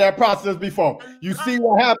started that process before. You see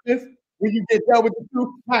what happens when you get dealt with the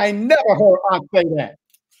truth? I ain't never heard Ankh say that.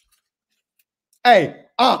 Hey,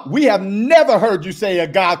 Ankh, we have never heard you say a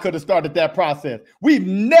God could have started that process. We've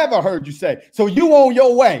never heard you say. So you on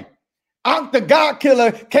your way. Ankh the God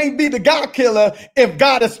killer can't be the God killer if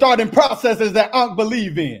God is starting processes that Ankh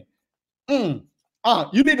believe in. Ankh,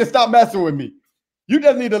 you need to stop messing with me. You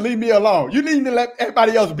just need to leave me alone. You need to let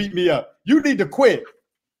everybody else beat me up. You need to quit.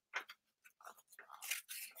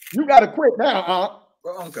 You got to quit now, Ankh.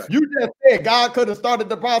 Okay. You just said God could have started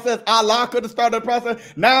the process. Allah could have started the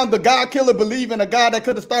process. Now the God killer believe in a God that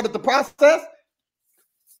could have started the process.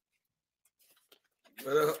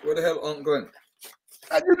 Where the hell Ankh going?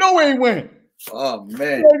 You know where he went. Oh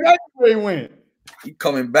man, You know exactly where he went. He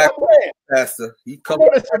coming back, Pastor. He coming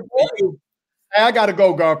back for you. Hey, I gotta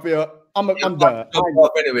go, Garfield. I'm done.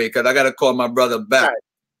 Anyway, because I gotta call my brother back. Right.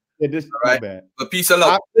 Yeah, this is right. bad. But peace and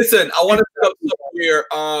love. Listen, I want to set up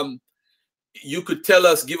somewhere. You could tell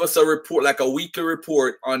us, give us a report, like a weekly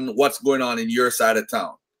report on what's going on in your side of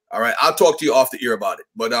town. All right, I'll talk to you off the ear about it.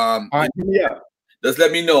 But all right, yeah, just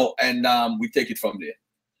let me know, and we take it from there.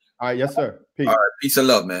 All right, yes, sir. Peace. All right, peace and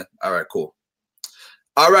love, man. All right, cool.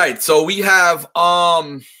 All right, so we have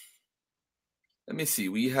let me see.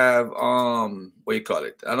 We have what do you call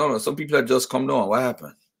it? I don't know. Some people have just come on. What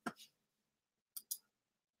happened?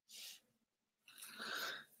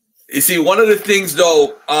 You see, one of the things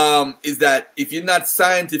though is that if you're not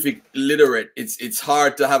scientific literate, it's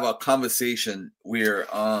hard to have a conversation where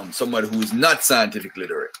someone who's not scientific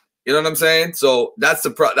literate. You know what I'm saying? So that's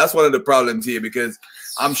that's one of the problems here, because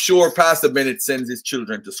I'm sure Pastor Bennett sends his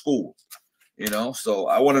children to school. You know, so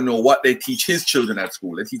I want to know what they teach his children at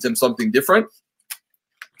school. They teach them something different.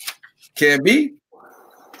 Can be.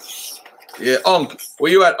 Yeah, Unc,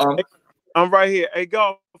 where you at, Unc? I'm right here. Hey,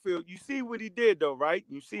 Garfield, you see what he did though, right?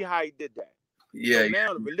 You see how he did that. Yeah. So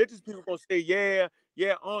now the religious people gonna say, yeah,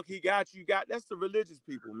 Unc, he got you. That's the religious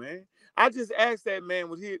people, man. I just asked that man,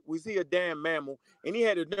 was he a damn mammal? And he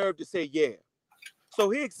had the nerve to say yeah.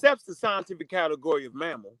 So he accepts the scientific category of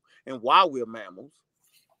mammal and why we're mammals.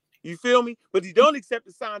 You feel me? But he don't accept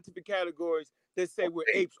the scientific categories that say we're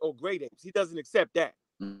apes or great apes. He doesn't accept that.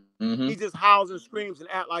 Mm-hmm. He just howls and screams and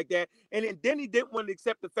act like that. And then he didn't want to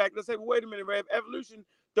accept the fact. Let's say, well, wait a minute, Rev. Evolution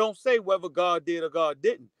don't say whether God did or God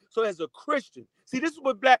didn't. So as a Christian, see, this is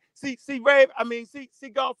what see, Rev, see,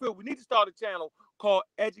 Garfield, we need to start a channel called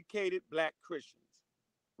Educated Black Christians,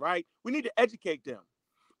 right? We need to educate them,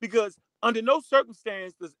 because under no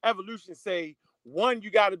circumstance does evolution say, one,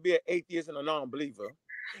 you got to be an atheist and a non-believer,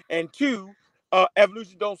 and two,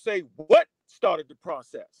 evolution don't say what started the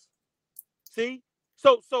process. See?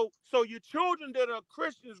 So your children that are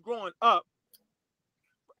Christians growing up,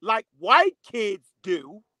 like white kids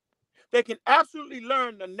do, they can absolutely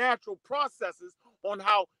learn the natural processes on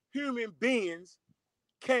how human beings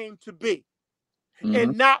came to be,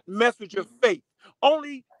 and not mess with your faith.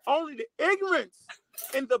 Only the ignorance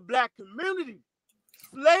in the Black community,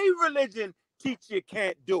 slave religion, teach you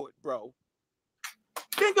can't do it, bro.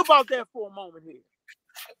 Think about that for a moment here.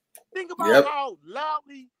 Think about how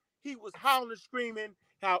loudly he was howling, screaming,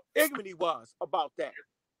 how ignorant he was about that.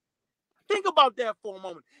 Think about that for a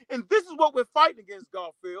moment. And this is what we're fighting against,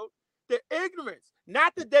 Garfield. The ignorance.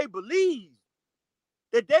 Not that they believe.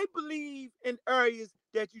 That they believe in areas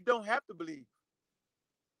that you don't have to believe.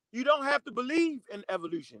 You don't have to believe in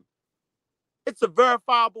evolution. It's a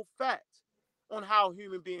verifiable fact on how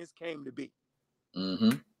human beings came to be.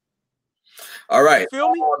 Mm-hmm. All right. You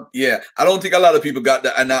feel me? Yeah. I don't think a lot of people got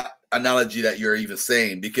the analogy that you're even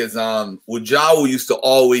saying, because Wujawu used to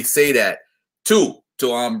always say that too,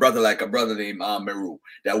 to brother named Meru,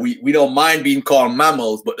 that we don't mind being called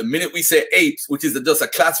mammals, but the minute we say apes, which is just a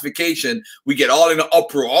classification, we get all in an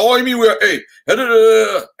uproar. Oh, I mean, we're ape, and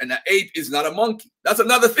the ape is not a monkey. That's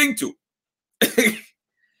another thing too.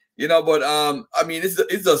 You know, but I mean,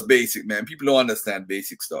 it's just basic, man. People don't understand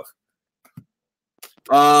basic stuff.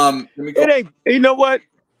 It ain't. You know what?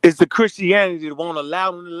 It's the Christianity that won't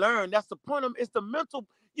allow them to learn. That's the point of. It's the mental.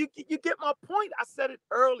 You get my point. I said it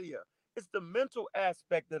earlier. It's the mental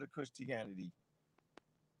aspect of the Christianity.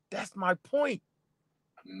 That's my point.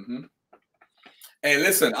 Mm-hmm. Hey,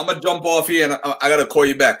 listen, I'm gonna jump off here, and I gotta call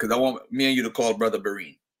you back because I want me and you to call Brother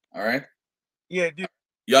Barine. All right? Yeah, dude.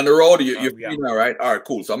 You on the road? You're free now, right? All right,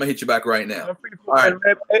 cool. So I'm gonna hit you back right now. All right.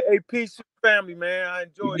 Hey, peace to the family, man. I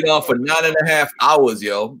enjoyed it. You've been on for 9.5 hours,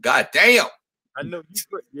 yo. God damn. I know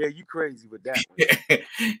you crazy with that.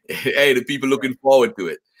 Hey, the people looking forward to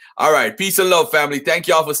it. All right, peace and love, family. Thank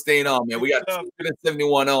y'all for staying on, man. We got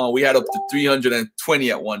 271 on. We had up to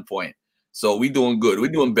 320 at one point. So we doing good.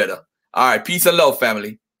 We're doing better. All right, peace and love,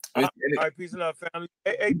 family. All right, peace and love, family.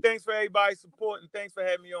 Hey, thanks for everybody's support, and thanks for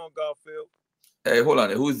having me on, Garfield. Hey, hold on.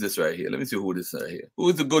 Who is this right here? Let me see who this is right here. Who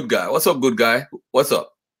is the good guy? What's up, good guy? What's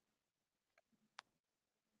up?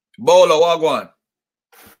 Bolo, Wagwan.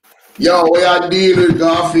 Yo, we are dealing with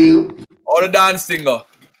Garfield. Or the dance singer.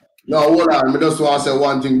 No, hold on. I just want to say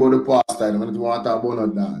one thing about the pastor. I don't want to talk about no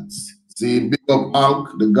dance. See, big up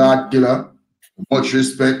Hank, the God killer. Much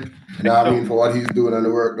respect, you know what I mean, for what he's doing and the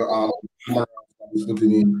work he's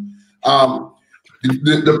putting in.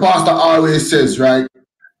 The pastor always says, right,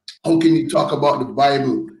 how can you talk about the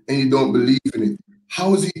Bible and you don't believe in it?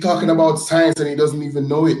 How is he talking about science and he doesn't even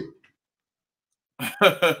know it?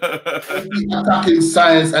 He's attacking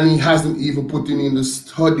science and he hasn't even put in the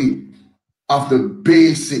study of the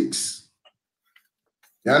basics.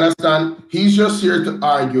 You understand? He's just here to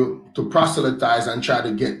argue, to proselytize and try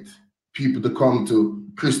to get people to come to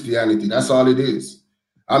Christianity. That's all it is.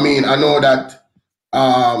 I mean, I know that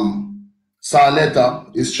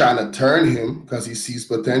Sarnetta is trying to turn him because he sees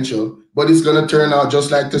potential, but it's going to turn out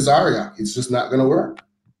just like Tazariak. It's just not going to work.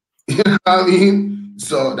 You know what I mean?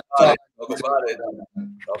 So that's all. Talk about it.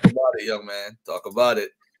 Talk about it, young man. Talk about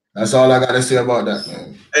it. That's all I got to say about that,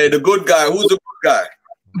 man. Hey, the good guy. Who's the good guy?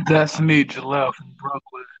 That's me, Jaleel from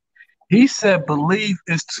Brooklyn. He said, believe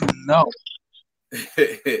is to know.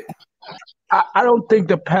 I don't think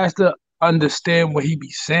the pastor understand what he be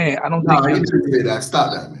saying. I don't think he didn't say that.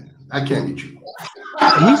 Stop that, man. That can't be true.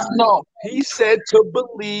 He said to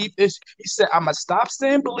believe is. He said, I'm gonna stop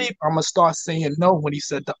saying believe. I'm gonna start saying no when he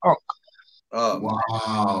said the unk. Oh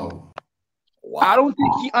wow. I don't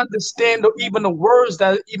think he understand even the words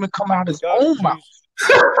that even come out of his own mouth.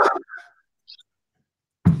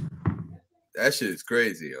 That shit is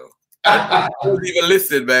crazy, yo. I don't even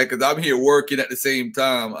listen, man, because I'm here working at the same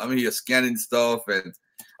time. I'm here scanning stuff, and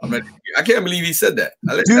I can't believe he said that.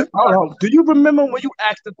 Do you remember when you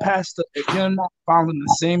asked the pastor, if you're not following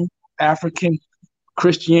the same African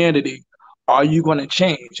Christianity, are you going to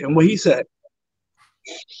change? And what he said?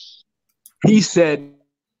 He said,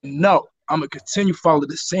 no, I'm going to continue following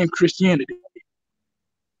the same Christianity.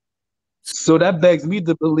 So that begs me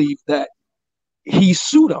to believe that he's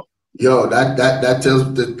pseudo. Yo, that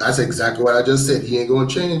tells that's exactly what I just said. He ain't gonna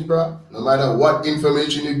change, bro. No matter what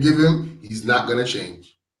information you give him, he's not gonna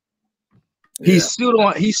change. He's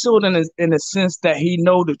pseudo in the sense that he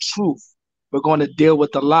know the truth. We're going to deal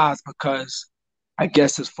with the lies because I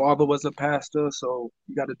guess his father was a pastor, so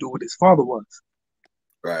you got to do what his father was.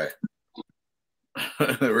 Right.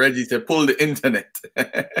 Reggie said, "Pull the internet."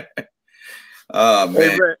 Oh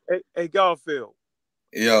man. Hey, Garfield.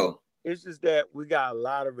 Yo. It's just that we got a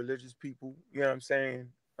lot of religious people, you know what I'm saying?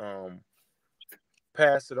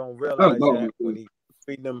 Pastor don't realize that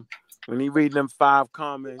when he read them 5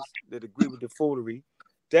 comments that agree with the foolery,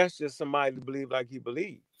 that's just somebody to believe like he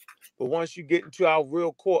believes. But once you get into our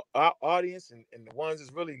real core, our audience and the ones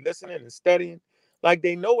that's really listening and studying, like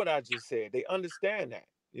they know what I just said. They understand that.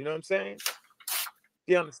 You know what I'm saying?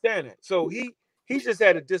 They understand that. So he's just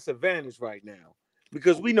at a disadvantage right now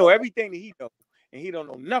because we know everything that he knows. And he don't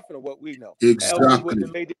know nothing of what we know. Exactly. Else he wouldn't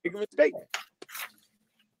have made the ignorant statement.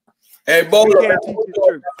 Hey, Bolo,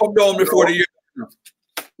 come down before the year.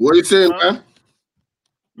 What are you saying, man?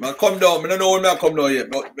 Man, come down. I don't know when I come down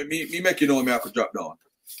yet. But me make you know when I could drop down.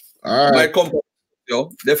 All right.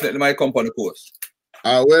 Definitely my company course.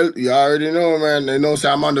 Well, you already know, man. They know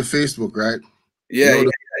I'm on the Facebook, right? Yeah, you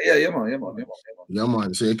know yeah, man. Yeah,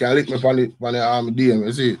 man. So you can link me on the DM,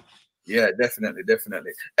 you see it? Yeah, definitely.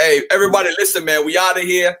 Hey, everybody, listen, man. We out of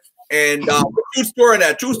here. And true story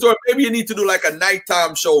now. True story. Maybe you need to do like a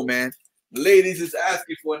nighttime show, man. The ladies is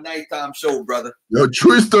asking for a nighttime show, brother. Yo,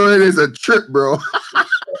 true story is a trip, bro.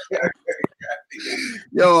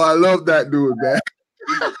 Yo, I love that dude, man.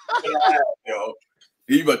 Yo,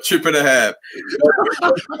 he's a trip and a half.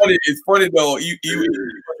 It's funny though. You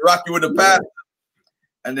rock you with the pastor,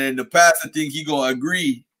 and then the pastor think he gonna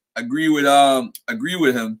agree with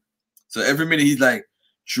him. So every minute he's like,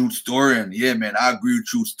 true story, and yeah, man, I agree with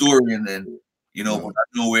true story, and then but I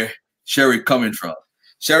know where Sherry coming from.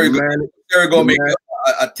 Sherry gonna make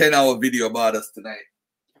a 10-hour video about us tonight.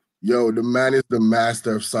 Yo, the man is the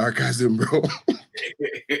master of sarcasm, bro.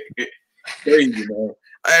 Crazy, man.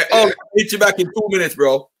 I'll hit you back in 2 minutes,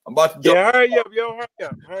 bro. I'm about to jump. Yeah,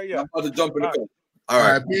 hurry up. I'm about to jump in the car. All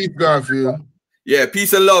right, peace, Garfield. Yeah,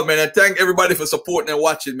 peace and love, man. And thank everybody for supporting and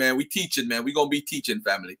watching, man. We teaching, man. We gonna be teaching,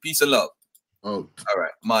 family. Peace and love. Oh, all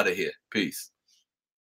right. I'm out of here. Peace.